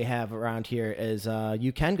another thing we have around here is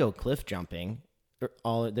you can go cliff jumping.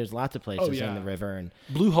 There's lots of places in the river and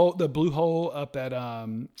the Blue Hole up at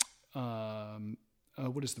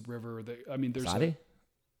what is the river? There's Soddy?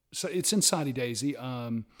 So it's in Soddy Daisy.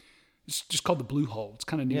 It's just called the Blue Hole. It's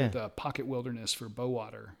kind of near the Pocket Wilderness for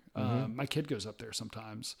Bowater. My kid goes up there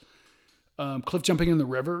sometimes. Cliff jumping in the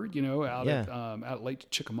river, out at Lake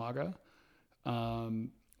Chickamauga.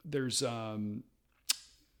 There's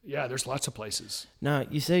lots of places. Now,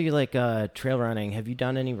 you say you like trail running. Have you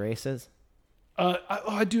done any races?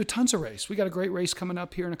 I do tons of race. We got a great race coming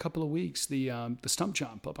up here in a couple of weeks. The stump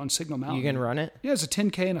jump up on Signal Mountain. You gonna run it? Yeah, it's a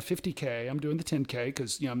 10K and a 50K. I'm doing the 10K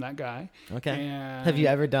because I'm that guy. Okay. And have you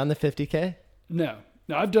ever done the 50K? No.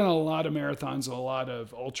 I've done a lot of marathons and a lot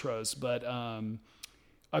of ultras, but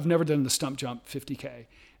I've never done the stump jump 50K.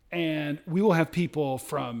 And we will have people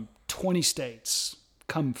from 20 states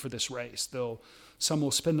come for this race. Some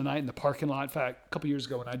will spend the night in the parking lot. In fact, a couple years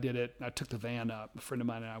ago when I did it, I took the van up. A friend of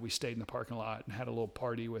mine and I, we stayed in the parking lot and had a little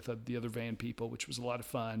party with the other van people, which was a lot of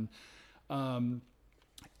fun.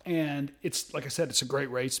 And it's, like I said, it's a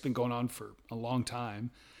great race. It's been going on for a long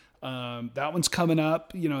time. That one's coming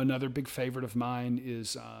up. Another big favorite of mine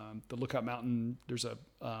is the Lookout Mountain. There's a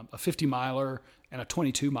 50 miler and a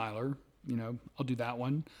 22 miler. I'll do that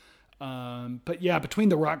one. But yeah, between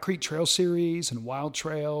the Rock Creek Trail Series and Wild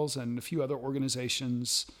Trails and a few other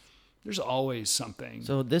organizations, there's always something.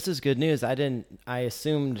 So this is good news. I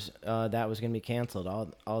assumed that was going to be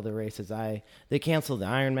canceled. All the races they canceled the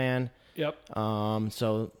Ironman. Yep.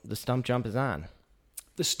 So the stump jump is on.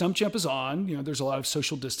 The stump jump is on. There's a lot of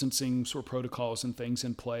social distancing sort of protocols and things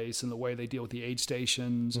in place, and the way they deal with the aid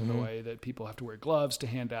stations and the way that people have to wear gloves to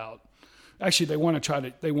hand out. Actually,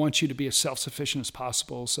 they want you to be as self-sufficient as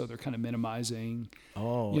possible, so they're kind of minimizing,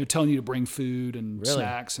 telling you to bring food and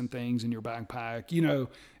snacks and things in your backpack.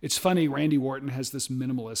 It's funny, Randy Wharton has this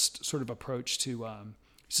minimalist sort of approach to, he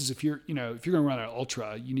says, if you're going to run an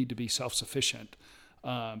ultra, you need to be self-sufficient.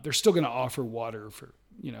 They're still going to offer water for,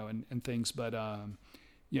 and things, but,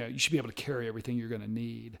 you should be able to carry everything you're going to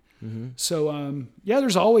need. Mm-hmm. So,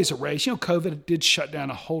 there's always a race. COVID did shut down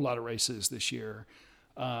a whole lot of races this year.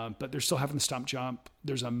 But they're still having the stump jump.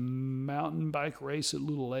 There's a mountain bike race at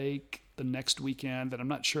Little Lake the next weekend that I'm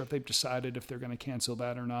not sure if they've decided if they're going to cancel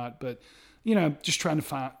that or not. But, just trying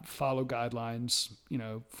to follow guidelines,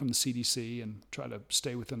 from the CDC and try to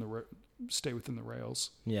stay within the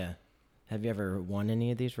rails. Yeah. Have you ever won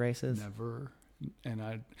any of these races? Never.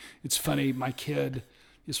 And it's funny. My kid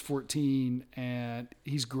is 14 and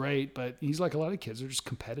he's great, but he's like a lot of kids. They're just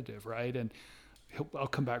competitive, right? And I'll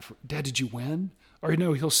come back for, Dad, did you win? Or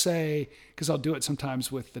he'll say, because I'll do it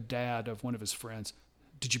sometimes with the dad of one of his friends,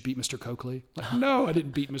 did you beat Mr. Coakley? Like, no, I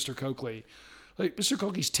didn't beat Mr. Coakley. Like, Mr.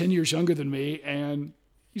 Kolke's 10 years younger than me, and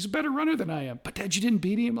he's a better runner than I am. But Dad, you didn't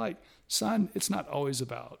beat him. Like, son, it's not always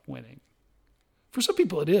about winning. For some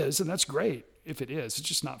people it is, and that's great if it is. It's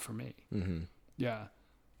just not for me. Mm-hmm. Yeah.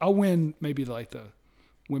 I'll win maybe like the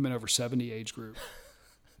women over 70 age group.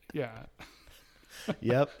 Yeah.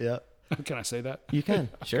 Yep. Can I say that? You can,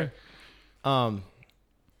 sure.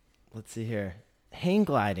 Let's see here. Hang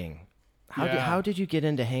gliding. How did you get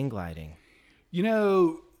into hang gliding?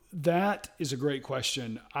 That is a great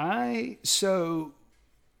question. So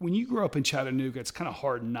when you grow up in Chattanooga, it's kind of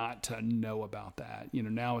hard not to know about that.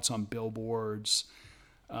 Now it's on billboards.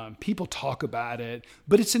 People talk about it,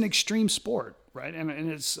 but it's an extreme sport, right? And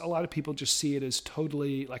it's a lot of people just see it as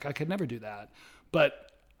totally like, I could never do that,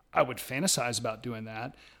 but I would fantasize about doing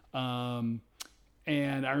that. And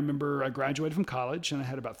I remember I graduated from college, and I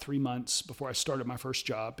had about 3 months before I started my first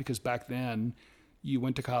job, because back then you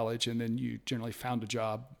went to college and then you generally found a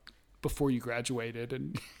job before you graduated.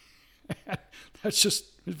 And it's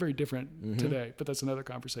very different today, but that's another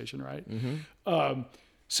conversation, right? Mm-hmm.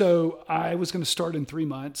 So I was going to start in 3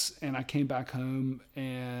 months, and I came back home,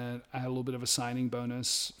 and I had a little bit of a signing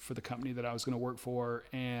bonus for the company that I was going to work for.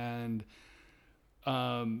 And,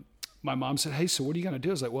 my mom said, "Hey, so what are you going to do?"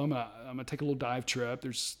 I was like, "Well, I'm going to take a little dive trip.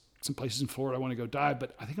 There's some places in Florida I want to go dive,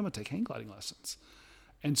 but I think I'm going to take hang gliding lessons."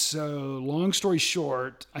 And so, long story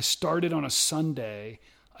short, I started on a Sunday.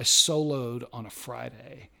 I soloed on a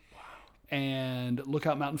Friday. Wow. And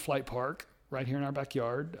Lookout Mountain Flight Park, right here in our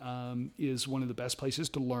backyard, is one of the best places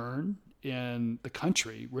to learn in the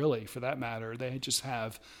country, really, for that matter. They just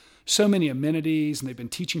have so many amenities, and they've been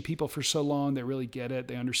teaching people for so long. They really get it.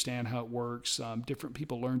 They understand how it works. Different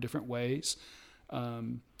people learn different ways.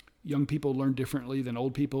 Young people learn differently than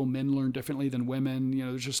old people. Men learn differently than women.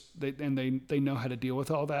 There's just they know how to deal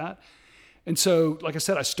with all that. And so, like I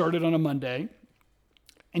said, I started on a Monday,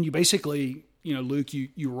 and you basically, Luke,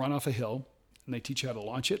 you run off a hill, and they teach you how to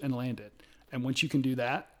launch it and land it. And once you can do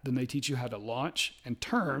that, then they teach you how to launch and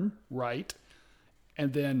turn right,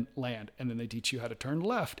 and then land. And then they teach you how to turn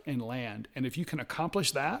left and land. And if you can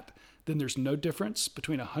accomplish that, then there's no difference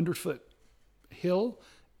between a 100-foot hill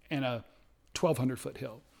and a 1,200-foot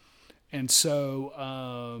hill. And so,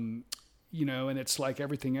 and it's like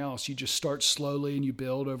everything else. You just start slowly, and you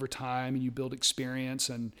build over time, and you build experience,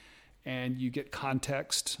 and you get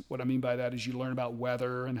context. What I mean by that is you learn about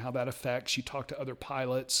weather and how that affects. You talk to other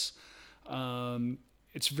pilots.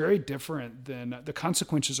 It's very different than the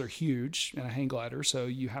consequences are huge in a hang glider. So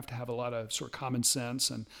you have to have a lot of sort of common sense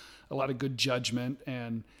and a lot of good judgment.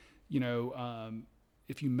 And,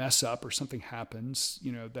 if you mess up or something happens,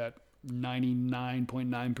 that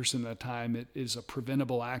 99.9% of the time it is a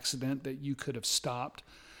preventable accident that you could have stopped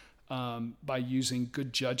by using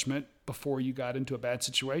good judgment before you got into a bad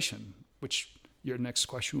situation, which your next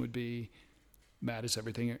question would be, Matt, has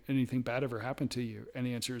anything bad ever happened to you? And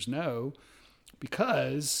the answer is no,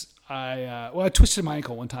 because I twisted my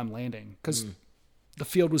ankle one time landing because the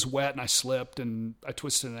field was wet and I slipped and I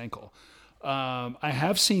twisted an ankle. I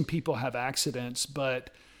have seen people have accidents, but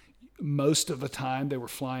most of the time they were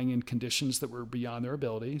flying in conditions that were beyond their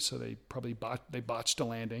ability. So they probably botched a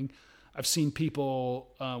landing. I've seen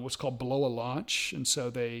people, what's called blow a launch. And so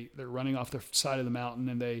they're running off the side of the mountain,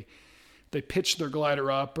 and they pitch their glider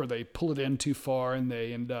up, or they pull it in too far, and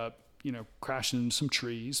they end up, crashing into some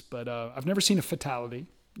trees. But I've never seen a fatality.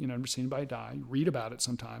 Never seen anybody die. Read about it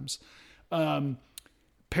sometimes.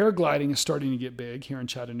 Paragliding is starting to get big here in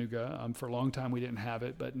Chattanooga. For a long time we didn't have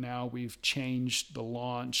it, but now we've changed the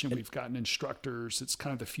launch, and we've gotten instructors. It's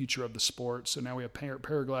kind of the future of the sport. So now we have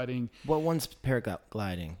paragliding. What one's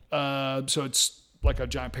paragliding? So it's like a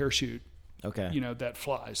giant parachute. Okay. That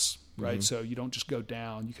flies, right? Mm-hmm. So you don't just go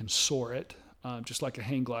down; you can soar it, just like a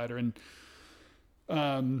hang glider. And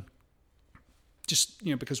just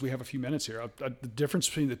because we have a few minutes here, the difference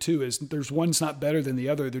between the two is there's one's not better than the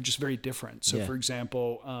other; they're just very different. So, for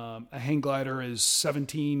example, a hang glider is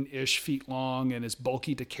 17-ish feet long and is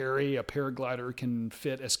bulky to carry. A paraglider can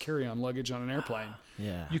fit as carry-on luggage on an airplane.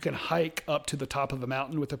 Yeah, you can hike up to the top of a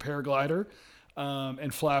mountain with a paraglider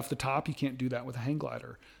and fly off the top. You can't do that with a hang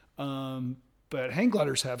glider. But hang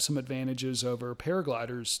gliders have some advantages over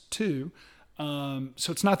paragliders too.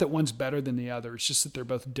 So it's not that one's better than the other. It's just that they're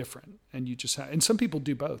both different, and and some people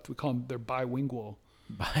do both. We call them, they're bilingual.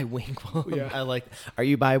 Bilingual. Yeah. Are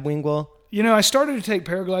you bilingual? I started to take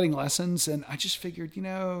paragliding lessons, and I just figured,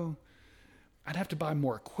 I'd have to buy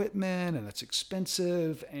more equipment, and that's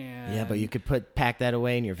expensive. And yeah, but you could pack that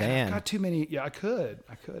away in your van. I've got too many. Yeah, I could.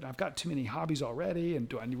 I've got too many hobbies already, and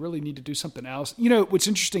do I really need to do something else? What's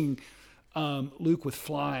interesting, Luke, with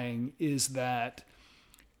flying is that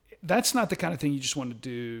that's not the kind of thing you just want to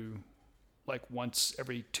do like once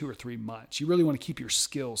every 2 or 3 months. You really want to keep your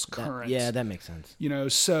skills current. That makes sense.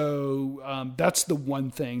 So that's the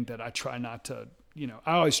one thing that I try not to,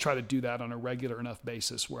 I always try to do that on a regular enough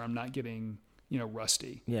basis where I'm not getting,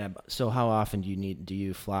 rusty. Yeah. So how often do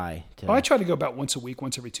you fly? I try to go about once a week,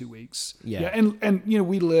 once every 2 weeks. Yeah. And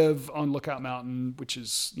we live on Lookout Mountain, which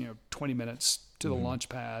is, 20 minutes to the launch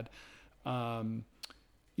pad.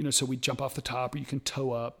 So we jump off the top, or you can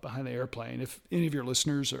tow up behind the airplane. If any of your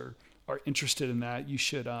listeners are interested in that, you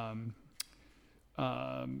should go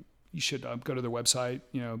to their website.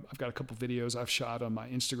 I've got a couple videos I've shot on my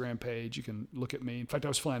Instagram page. You can look at me. In fact, I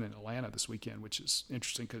was flying in Atlanta this weekend, which is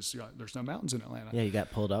interesting because there's no mountains in Atlanta. Yeah, you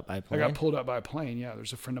got pulled up by a plane? I got pulled up by a plane, yeah.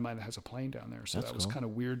 There's a friend of mine that has a plane down there. So That's that was cool. kind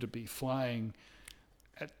of weird to be flying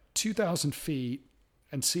at 2,000 feet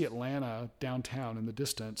and see Atlanta downtown in the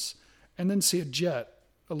distance, and then see a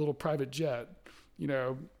little private jet,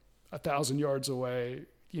 1,000 yards away,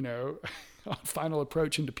 on final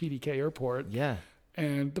approach into PDK Airport. Yeah.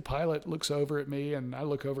 And the pilot looks over at me, and I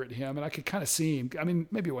look over at him, and I could kind of see him. I mean,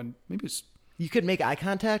 maybe it's. You could make eye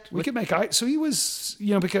contact? We could make eye. So he was,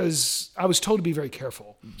 because I was told to be very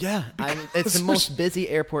careful. Yeah. It's the most busy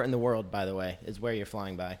airport in the world, by the way, is where you're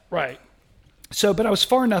flying by. Right. So, but I was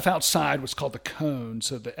far enough outside what's called the cone.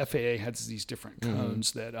 So the FAA has these different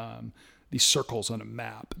cones that, these circles on a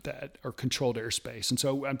map that are controlled airspace. And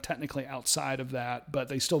so I'm technically outside of that, but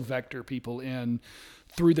they still vector people in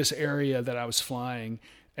through this area that I was flying.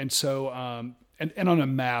 And so, and on a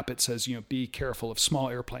map, it says, be careful of small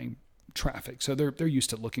airplane traffic. So they're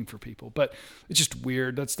used to looking for people, but it's just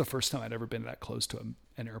weird. That's the first time I'd ever been that close to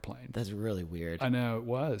an airplane. That's really weird. I know, it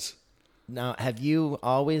was. Now, have you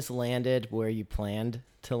always landed where you planned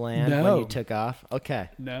to land No. when you took off? Okay.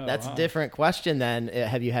 No. That's a different question then.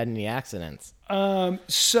 Have you had any accidents?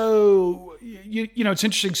 So, it's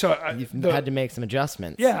interesting. So You've had to make some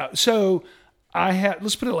adjustments. Yeah. So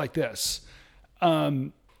let's put it like this.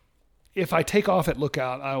 If I take off at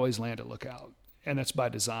Lookout, I always land at Lookout, and that's by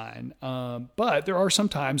design. But there are some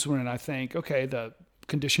times when I think, okay, the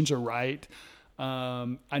conditions are right.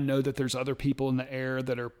 I know that there's other people in the air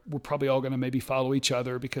we're probably all going to maybe follow each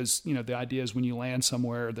other because, the idea is when you land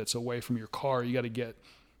somewhere that's away from your car, you got to get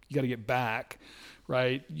back,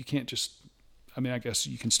 right? You can't just, I guess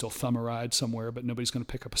you can still thumb a ride somewhere, but nobody's going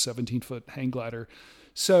to pick up a 17-foot hang glider.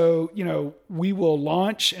 So, we will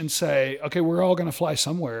launch and say, okay, we're all going to fly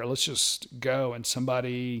somewhere. Let's just go. And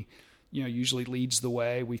somebody, usually leads the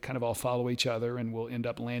way. We kind of all follow each other, and we'll end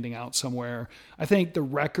up landing out somewhere. I think the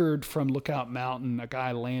record from Lookout Mountain, a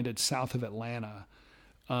guy landed south of Atlanta.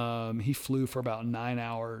 He flew for about 9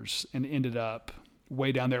 hours and ended up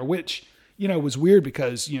way down there, which, was weird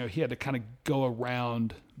because, he had to kind of go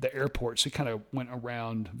around the airport. So he kind of went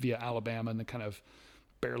around via Alabama and then kind of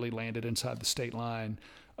barely landed inside the state line.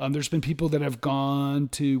 There's been people that have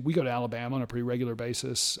we go to Alabama on a pretty regular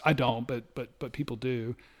basis. I don't, but people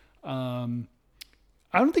do. I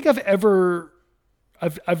don't think I've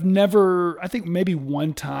never, I think maybe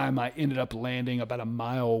one time I ended up landing about a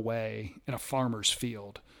mile away in a farmer's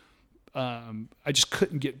field. I just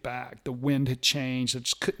couldn't get back. The wind had changed. I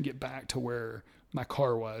just couldn't get back to where my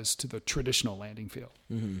car was, to the traditional landing field.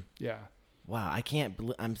 Mm-hmm. Yeah. Wow.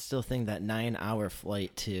 I'm still thinking that 9-hour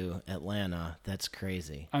flight to Atlanta. That's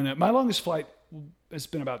crazy. I know. My longest flight has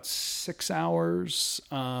been about 6 hours.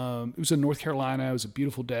 It was in North Carolina. It was a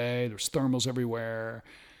beautiful day. There's thermals everywhere.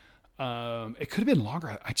 It could have been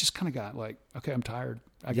longer. I just kind of got like, okay, I'm tired.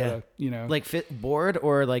 I gotta, like bored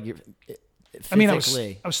or like you're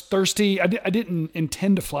physically. I was thirsty. I didn't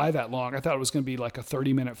intend to fly that long. I thought it was going to be like a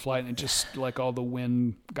 30-minute flight, and it just like all the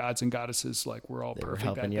wind gods and goddesses, like we're all perfect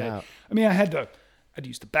helping that you day. out. I had to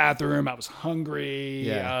use the bathroom. I was hungry.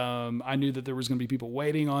 Yeah. I knew that there was going to be people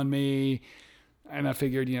waiting on me. And I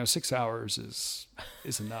figured, 6 hours is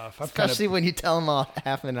enough. Especially when you tell them all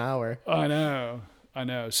half an hour. I know.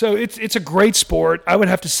 So it's a great sport. I would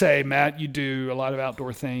have to say, Matt, you do a lot of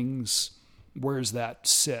outdoor things. Where does that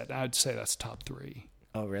sit? I'd say that's top 3.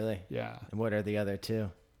 Oh, really? Yeah. And what are the other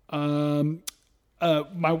 2? My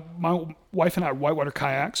wife and I whitewater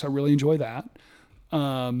kayaks. I really enjoy that.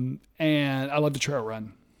 And I love to trail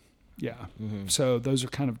run. Yeah. Mm-hmm. So those are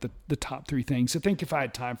kind of the top 3 things. I think if I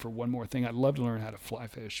had time for one more thing, I'd love to learn how to fly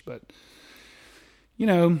fish, but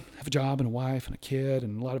have a job and a wife and a kid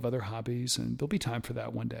and a lot of other hobbies, and there'll be time for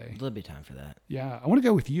that one day. There'll be time for that. Yeah. I want to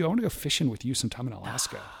go with you. I want to go fishing with you sometime in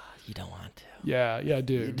Alaska. You don't want to. Yeah, I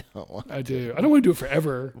do. You don't want I do. I don't want to do it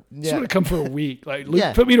forever. I just want to come for a week. Like,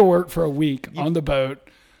 Yeah. put me to work for a week on the boat.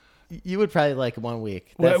 You would probably like 1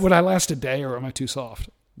 week. Would I last a day, or am I too soft?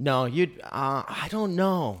 No, I don't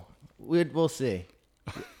know. We'll see.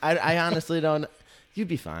 I honestly don't. You'd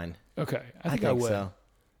be fine. Okay. I think I would. so.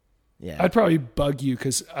 Yeah. I'd probably bug you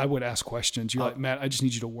because I would ask questions. You're like, Matt, I just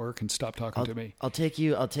need you to work and stop talking to me. I'll take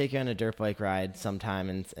you on a dirt bike ride sometime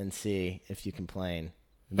and see if you complain.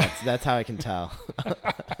 That's how I can tell.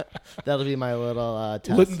 That'll be my little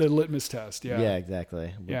test. The litmus test. Yeah. Yeah,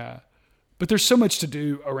 exactly. Yeah. But there's so much to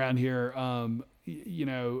do around here. I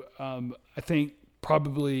think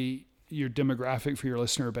probably your demographic for your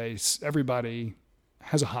listener base, everybody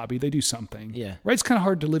has a hobby. They do something. Yeah. Right. It's kind of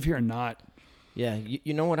hard to live here and not. Yeah.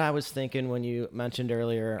 You know what I was thinking when you mentioned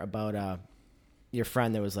earlier about your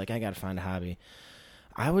friend that was like, I got to find a hobby.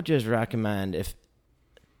 I would just recommend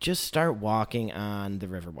just start walking on the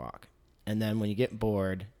Riverwalk. And then when you get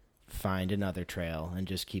bored, find another trail and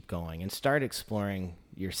just keep going and start exploring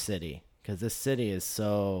your city. Because this city is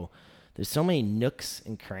there's so many nooks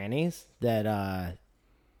and crannies that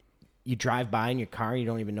you drive by in your car and you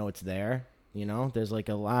don't even know it's there. You know, there's like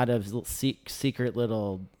a lot of secret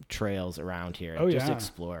little trails around here. Oh, just yeah.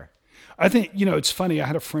 explore. I think, it's funny. I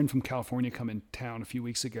had a friend from California come in town a few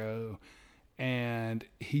weeks ago, and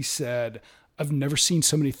he said, I've never seen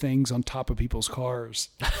so many things on top of people's cars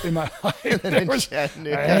in my life. There was a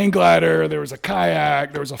hang glider, there was a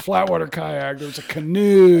kayak, there was a flatwater kayak, there was a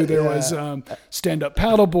canoe, there was stand-up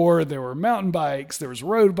paddleboard, there were mountain bikes, there was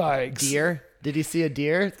road bikes. Deer? Did you see a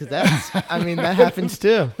deer? Because that happens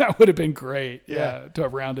too. That would have been great, to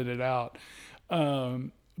have rounded it out.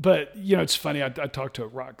 But, it's funny. I talked to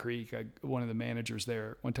Rock Creek, one of the managers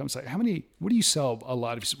there one time. I was like, what do you sell a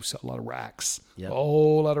lot of? We sell a lot of racks, a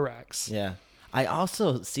whole lot of racks. Yeah. I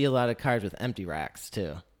also see a lot of cars with empty racks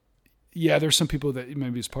too. Yeah, there's some people that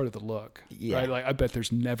maybe it's part of the look, right? Like I bet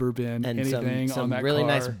there's never been anything some on that really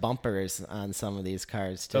car. Nice bumpers on some of these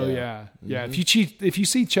cars too. Oh yeah, yeah. If you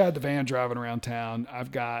see Chad the van driving around town,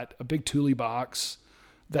 I've got a big Thule box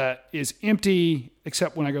that is empty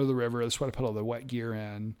except when I go to the river. That's what I put all the wet gear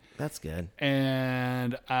in. That's good.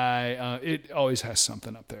 And it always has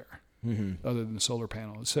something up there other than the solar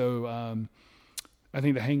panel. So I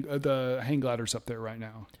think the hang glider's up there right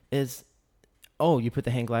now. You put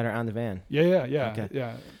the hang glider on the van? Yeah. Okay.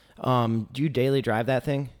 Yeah. Do you daily drive that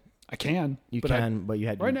thing? I can. But you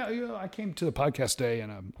had right now. I came to the podcast day in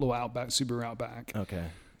a little Outback, Subaru Outback. Okay.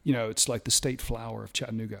 It's like the state flower of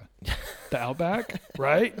Chattanooga, the Outback,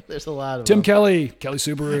 right? There's a lot of Tim them. Kelly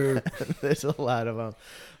Subaru. There's a lot of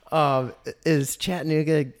them. Is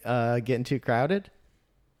Chattanooga getting too crowded?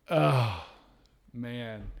 Oh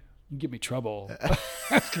man, you give me trouble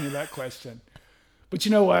asking me that question. But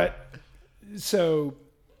you know what? So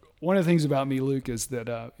one of the things about me, Luke, is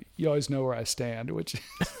that you always know where I stand, which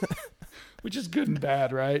is good and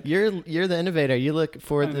bad, right? You're the innovator. You look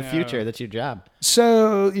for the future. That's your job.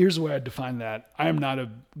 So here's the way I define that. I am not a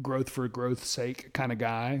growth for growth's sake kind of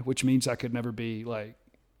guy, which means I could never be like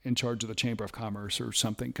in charge of the Chamber of Commerce or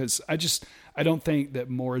something. Because I don't think that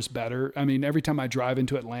more is better. I mean, every time I drive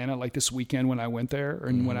into Atlanta, like this weekend when I went there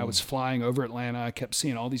and when I was flying over Atlanta, I kept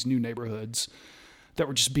seeing all these new neighborhoods that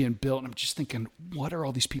were just being built. And I'm just thinking, what are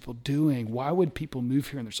all these people doing? Why would people move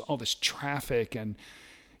here? And there's all this traffic and,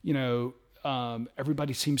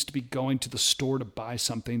 everybody seems to be going to the store to buy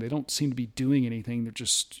something. They don't seem to be doing anything. They're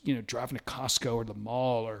just, driving to Costco or the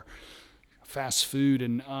mall or fast food.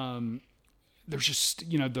 And there's just,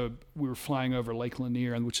 we were flying over Lake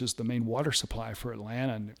Lanier, which is the main water supply for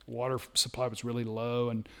Atlanta, and water supply was really low.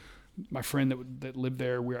 And my friend that lived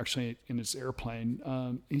there, we were actually in his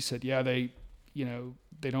airplane. He said, they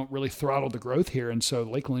don't really throttle the growth here. And so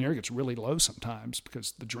Lake Lanier gets really low sometimes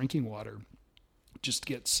because the drinking water just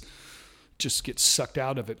gets sucked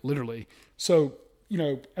out of it, literally. So,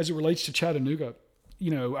 as it relates to Chattanooga,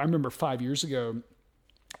 I remember 5 years ago,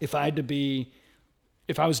 if I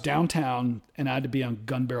was downtown and I had to be on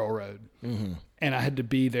Gun Barrel Road and I had to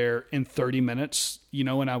be there in 30 minutes,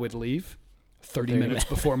 when I would leave? 30 minutes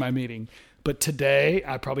before my meeting. But today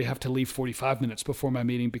I probably have to leave 45 minutes before my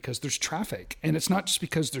meeting because there's traffic. And it's not just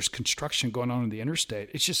because there's construction going on the interstate.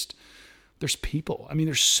 It's just, there's people. I mean,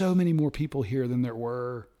 there's so many more people here than there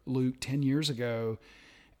were, Luke, 10 years ago.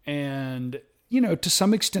 And, to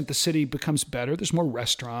some extent the city becomes better. There's more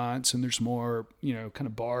restaurants and there's more, kind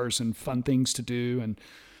of bars and fun things to do and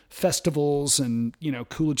festivals and,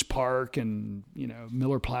 Coolidge Park and,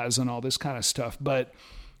 Miller Plaza and all this kind of stuff. But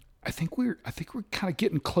I think we're kind of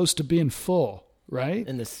getting close to being full, right?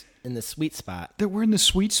 In the sweet spot. That we're in the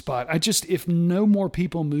sweet spot. If no more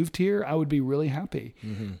people moved here, I would be really happy.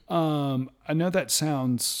 I know that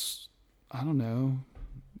sounds, I don't know.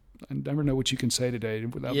 I never know what you can say today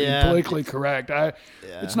without being politically correct.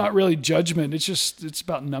 It's not really judgment. It's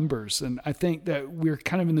about numbers. And I think that we're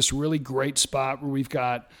kind of in this really great spot where we've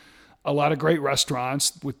got a lot of great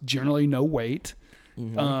restaurants with generally no wait.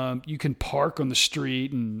 You can park on the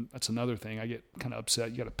street, and that's another thing. I get kind of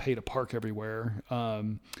upset. You got to pay to park everywhere,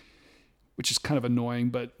 which is kind of annoying,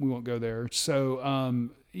 but we won't go there. So, but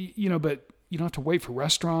you don't have to wait for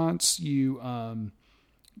restaurants. You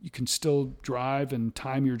can still drive and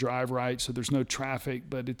time your drive right, so there's no traffic.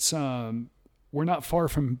 But it's we're not far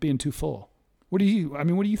from being too full. What do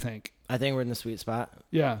you think? I think we're in the sweet spot.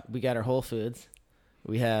 Yeah, we got our Whole Foods.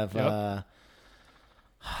 We have. Yep.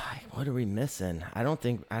 What are we missing?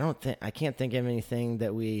 I can't think of anything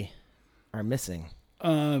that we are missing. We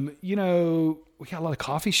got a lot of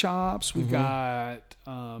coffee shops. We've got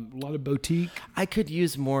a lot of boutique. I could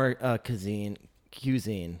use more cuisine.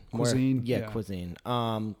 More, Cuisine. Cuisine.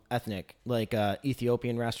 Ethnic, like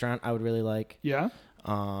Ethiopian restaurant. I would really like. Yeah.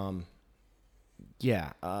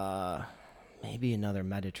 Maybe another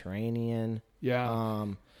Mediterranean. Yeah.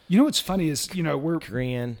 What's funny is we're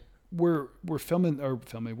Korean. We're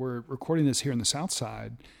we're recording this here in the South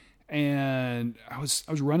Side, and I was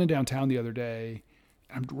running downtown the other day.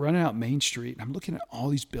 I'm running out Main Street, and I'm looking at all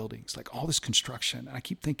these buildings, like all this construction, and I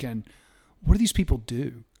keep thinking, what do these people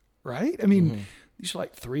do? Right? I mean, these are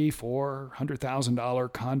like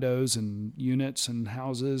 $300,000-$400,000 condos and units and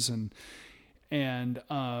houses, and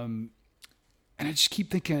I just keep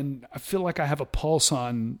thinking, I feel like I have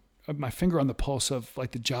my finger on the pulse of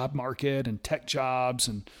like the job market and tech jobs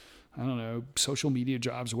and I don't know, social media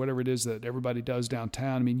jobs or whatever it is that everybody does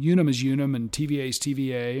downtown. I mean, Unum is Unum and TVA is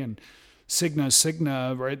TVA and Cigna is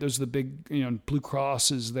Cigna, right? Those are the big, Blue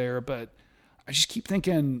Cross is there. But I just keep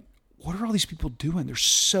thinking, what are all these people doing? There's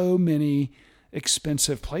so many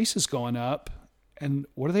expensive places going up, and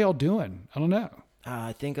what are they all doing? I don't know.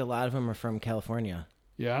 I think a lot of them are from California.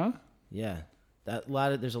 Yeah? Yeah.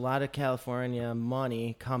 There's a lot of California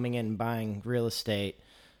money coming in and buying real estate,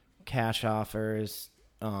 cash offers,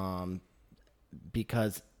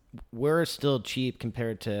 because we're still cheap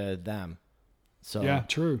compared to them. So yeah,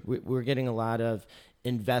 true. We're getting a lot of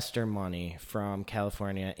investor money from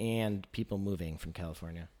California and people moving from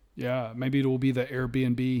California. Yeah, maybe it will be the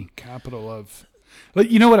Airbnb capital of.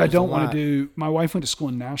 But you know what I don't want to do? My wife went to school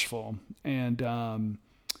in Nashville, and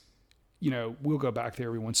we'll go back there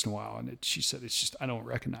every once in a while. And she said it's just I don't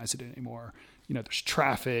recognize it anymore. There's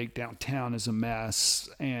traffic. Downtown is a mess,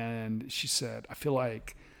 and she said I feel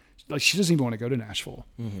like she doesn't even want to go to Nashville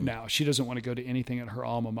now. She doesn't want to go to anything at her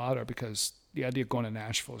alma mater because the idea of going to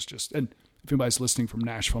Nashville is just. And if anybody's listening from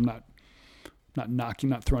Nashville, I'm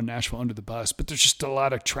not throwing Nashville under the bus, but there's just a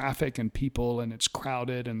lot of traffic and people, and it's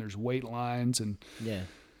crowded, and there's wait lines, and yeah.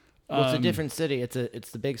 Well, it's a different city.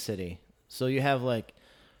 It's the big city. So you have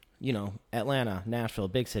Atlanta, Nashville,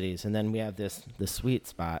 big cities, and then we have the sweet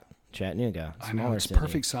spot, Chattanooga. I know it's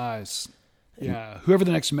perfect size. Yeah, whoever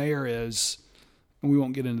the next mayor is, and we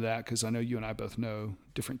won't get into that because I know you and I both know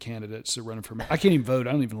different candidates that are running for mayor. I can't even vote.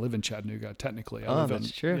 I don't even live in Chattanooga technically.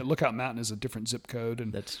 That's true. Lookout Mountain is a different zip code,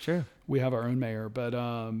 and that's true. We have our own mayor, but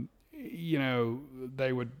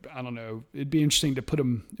they would. I don't know. It'd be interesting to put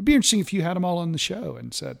them. It'd be interesting if you had them all on the show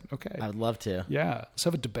and said, "Okay, I would love to." Yeah, let's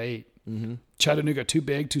have a debate. Mm-hmm. Chattanooga, too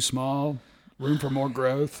big, too small, room for more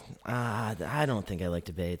growth. I don't think I like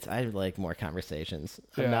debates. I like more conversations.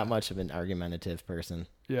 I'm not much of an argumentative person.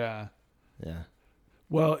 Yeah. Yeah.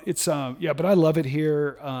 Well, it's but I love it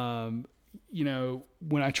here. When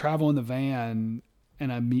I travel in the van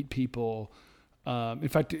and I meet people. In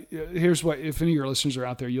fact, here's what: if any of your listeners are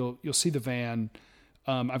out there, you'll see the van.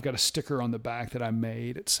 I've got a sticker on the back that I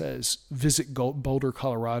made. It says "Visit Boulder,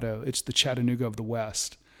 Colorado." It's the Chattanooga of the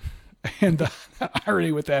West. And the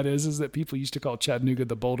irony with that is that people used to call Chattanooga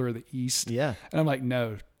the Boulder of the East. Yeah. And I'm like,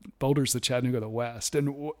 no, Boulder's the Chattanooga of the West.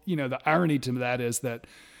 And, the irony to that is that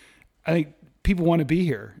I think people want to be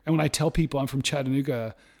here. And when I tell people I'm from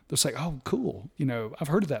Chattanooga, they're like, oh, cool. I've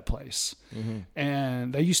heard of that place. Mm-hmm.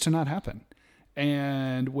 And that used to not happen.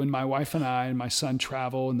 And when my wife and I and my son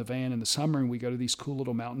travel in the van in the summer and we go to these cool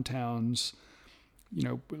little mountain towns,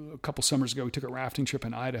 a couple summers ago, we took a rafting trip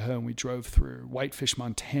in Idaho and we drove through Whitefish,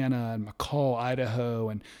 Montana and McCall, Idaho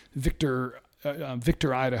and Victor,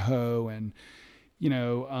 Idaho and,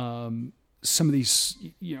 some of these,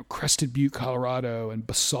 Crested Butte, Colorado and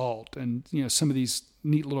Basalt and, some of these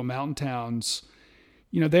neat little mountain towns,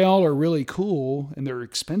 they all are really cool and they're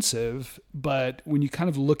expensive. But when you kind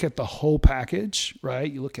of look at the whole package, right,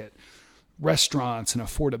 you look at restaurants and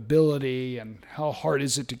affordability and how hard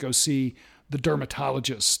is it to go see the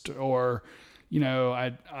dermatologist or,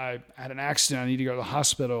 I had an accident, I need to go to the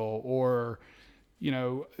hospital or,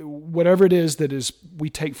 whatever it is we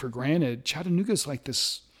take for granted. Chattanooga's like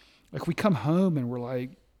this, like we come home and we're like,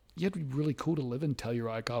 yeah, it'd be really cool to live in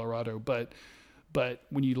Telluride, Colorado. But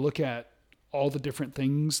when you look at all the different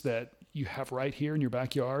things that you have right here in your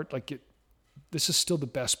backyard, like this is still the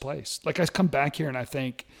best place. Like I come back here and I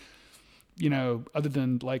think, other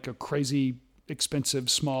than like a crazy expensive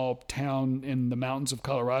small town in the mountains of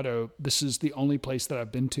Colorado, this is the only place that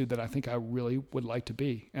I've been to that I think I really would like to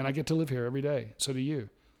be. And I get to live here every day. So do you.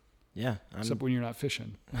 Yeah. Except when you're not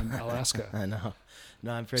fishing in Alaska. I know.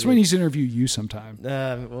 No, I'm pretty. So we need to interview you sometime.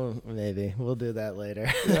 Well, maybe we'll do that later.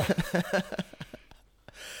 Yeah.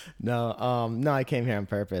 No, I came here on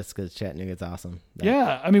purpose because Chattanooga's awesome.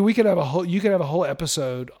 Yeah. I mean, you could have a whole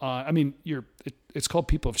episode on, it's called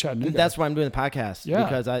People of Chattanooga. That's why I'm doing the podcast. Yeah.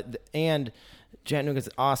 Because Chattanooga's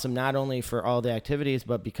awesome, not only for all the activities,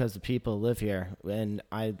 but because the people live here. And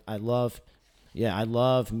I love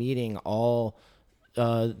meeting all,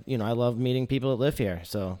 I love meeting people that live here.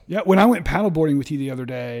 So yeah, when I went paddleboarding with you the other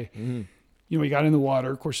day, we got in the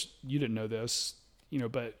water. Of course, you didn't know this,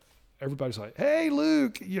 but everybody's like, "Hey,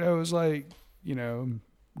 Luke," it was like,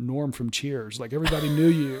 Norm from Cheers. Like everybody knew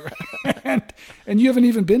you, and you haven't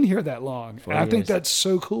even been here that long. And I think that's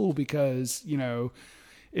so cool because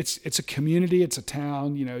it's a community, it's a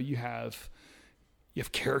town. You have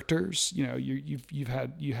characters.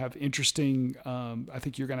 You have interesting. I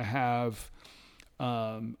think you're going to have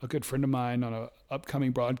a good friend of mine on a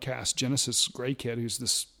upcoming broadcast, Genesis Gray Kid, who's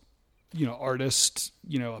this artist,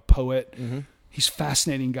 a poet. Mm-hmm. He's a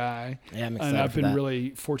fascinating guy. Yeah, I'm excited. And I've been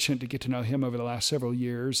really fortunate to get to know him over the last several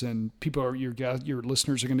years. And your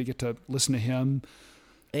listeners are going to get to listen to him.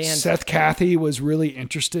 And Seth Cathy was really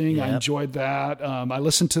interesting. Yep. I enjoyed that.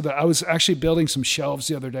 I was actually building some shelves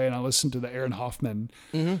the other day, and I listened to the Aaron Hoffman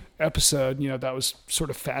episode. That was sort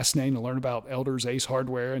of fascinating to learn about Elder's Ace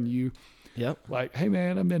Hardware. And you, like, hey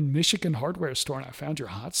man, I'm in Michigan hardware store and I found your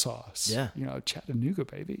hot sauce. Yeah. Chattanooga,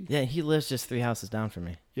 baby. Yeah. He lives just 3 houses down from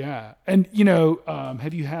me. Yeah. And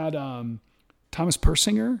have you had, Thomas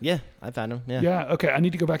Persinger? Yeah. I found him. Yeah. Yeah. Okay. I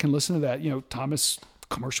need to go back and listen to that. Thomas,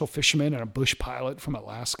 commercial fisherman and a bush pilot from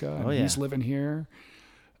Alaska. And he's living here.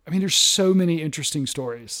 I mean, there's so many interesting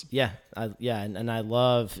stories. Yeah. And I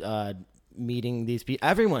love, meeting these people.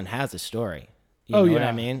 Everyone has a story. You know what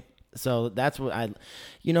I mean? So that's what and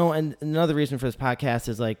another reason for this podcast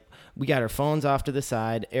is like, we got our phones off to the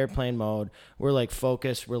side, airplane mode. We're like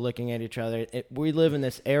focused. We're looking at each other. We live in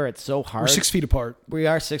this era. It's so hard. We're 6 feet apart. We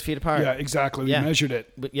are 6 feet apart. Yeah, exactly. We measured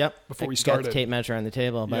it. But, before we started. Got the tape measure on the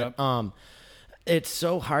table. But it's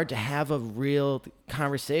so hard to have a real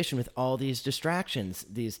conversation with all these distractions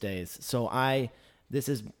these days. So this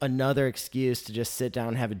is another excuse to just sit down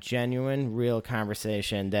and have a genuine, real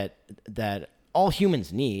conversation that all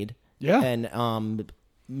humans need. Yeah. And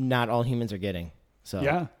not all humans are getting. So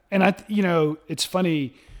yeah. And it's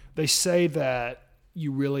funny. They say that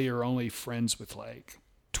you really are only friends with like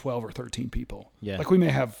 12 or 13 people. Yeah. Like we may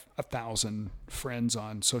have 1,000 friends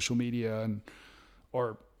on social media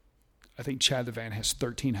or I think Chad the Van has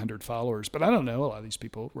 1,300 followers, but I don't know a lot of these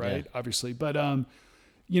people, right? Yeah. Obviously. But,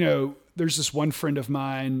 there's this one friend of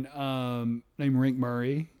mine named Rink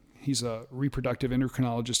Murray. He's a reproductive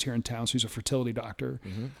endocrinologist here in town. So he's a fertility doctor.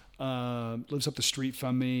 Mm-hmm. Lives up the street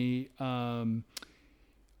from me.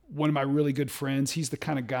 One of my really good friends, he's the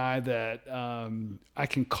kind of guy that I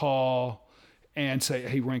can call and say,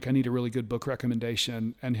 "Hey, Rink, I need a really good book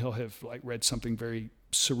recommendation." And he'll have like read something very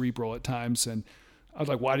cerebral at times. And I was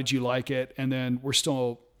like, "Why did you like it?" And then we're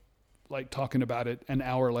still like talking about it an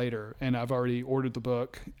hour later, and I've already ordered the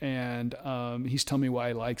book, and he's telling me why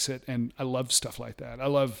he likes it. And I love stuff like that. I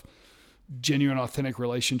love genuine, authentic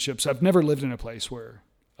relationships. I've never lived in a place where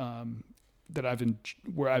I've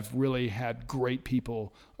really had great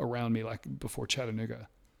people around me like before Chattanooga.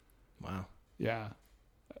 Wow. Yeah.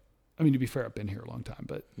 I mean, to be fair, I've been here a long time,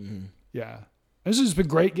 but yeah, this has been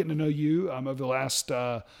great getting to know you over the last,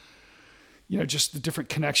 just the different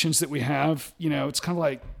connections that we have. It's kind of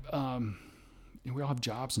like we all have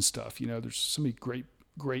jobs and stuff. There's so many great,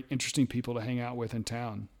 interesting people to hang out with in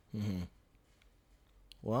town. Mm-hmm.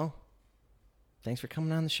 Well, thanks for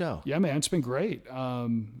coming on the show. Yeah, man, it's been great.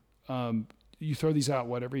 You throw these out,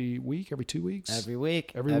 every week, every 2 weeks? Every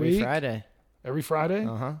week. Every week? Friday. Every Friday?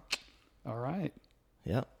 Uh-huh. All right.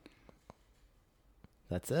 Yep.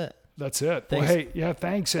 That's it. Thanks. Well, hey, yeah,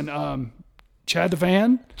 thanks. And Chad the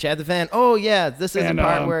Van. Oh, yeah. This is the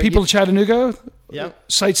part where people of Chattanooga.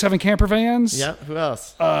 Yep. Site 7 Camper Vans. Yep. Who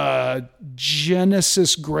else?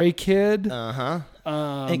 Genesis Gray Kid. Uh-huh.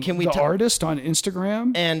 And can we the artist on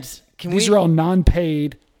Instagram. And these are all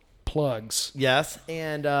non-paid plugs. Yes.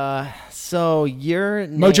 And so your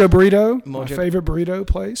Mojo Burrito, my favorite burrito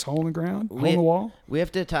place, hole in the ground, hole in the wall. We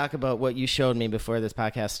have to talk about what you showed me before this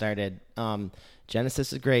podcast started.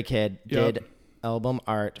 Genesis Gray Kid did album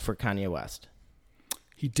art for Kanye West.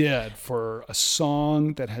 He did, for a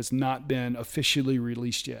song that has not been officially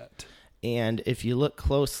released yet. And if you look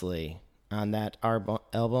closely on that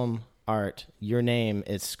album art, your name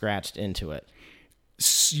is scratched into it.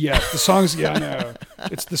 Yeah, the song's, I know.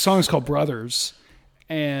 The song's called Brothers,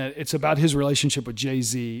 and it's about his relationship with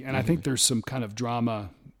Jay-Z. And I think there's some kind of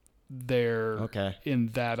drama there in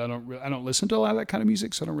that. I don't listen to a lot of that kind of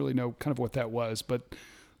music, so I don't really know kind of what that was. But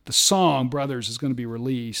the song Brothers is going to be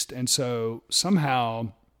released, and so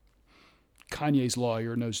somehow Kanye's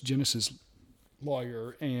lawyer knows Genesis'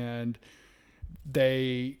 lawyer, and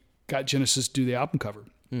they got Genesis to do the album cover.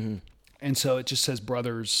 Mm-hmm. And so it just says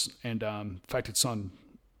Brothers, and in fact, it's on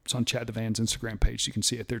Chad Devan's Instagram page. You can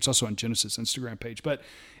see it there. It's also on Genesis' Instagram page, but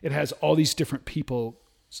it has all these different people's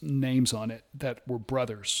names on it that were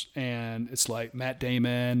brothers, and it's like Matt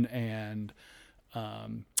Damon and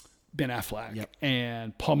Ben Affleck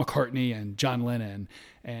and Paul McCartney and John Lennon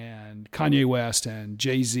and Kanye West and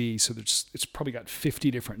Jay-Z. So it's probably got 50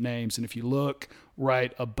 different names. And if you look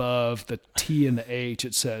right above the T and the H,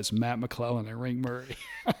 it says Matt McClellan and Ring Murray.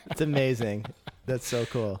 It's amazing. That's so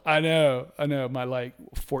cool. I know. My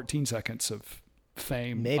 14 seconds of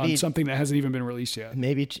fame on something that hasn't even been released yet.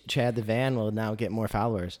 Maybe Chad Devan will now get more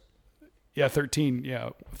followers. Yeah,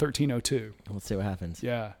 1302. We'll see what happens.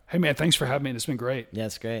 Yeah. Hey, man, thanks for having me. It's been great. Yeah,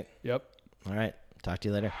 it's great. Yep. All right. Talk to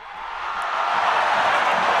you later.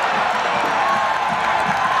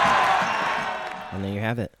 And there you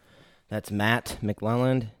have it. That's Matt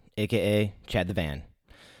McClelland, a.k.a. Chad Devan.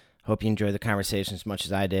 Hope you enjoyed the conversation as much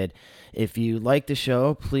as I did. If you like the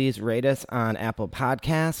show, please rate us on Apple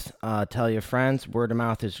Podcasts. Tell your friends. Word of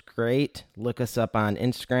mouth is great. Look us up on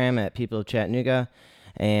Instagram at People of Chattanooga.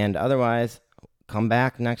 And otherwise, come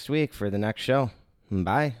back next week for the next show.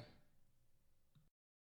 Bye.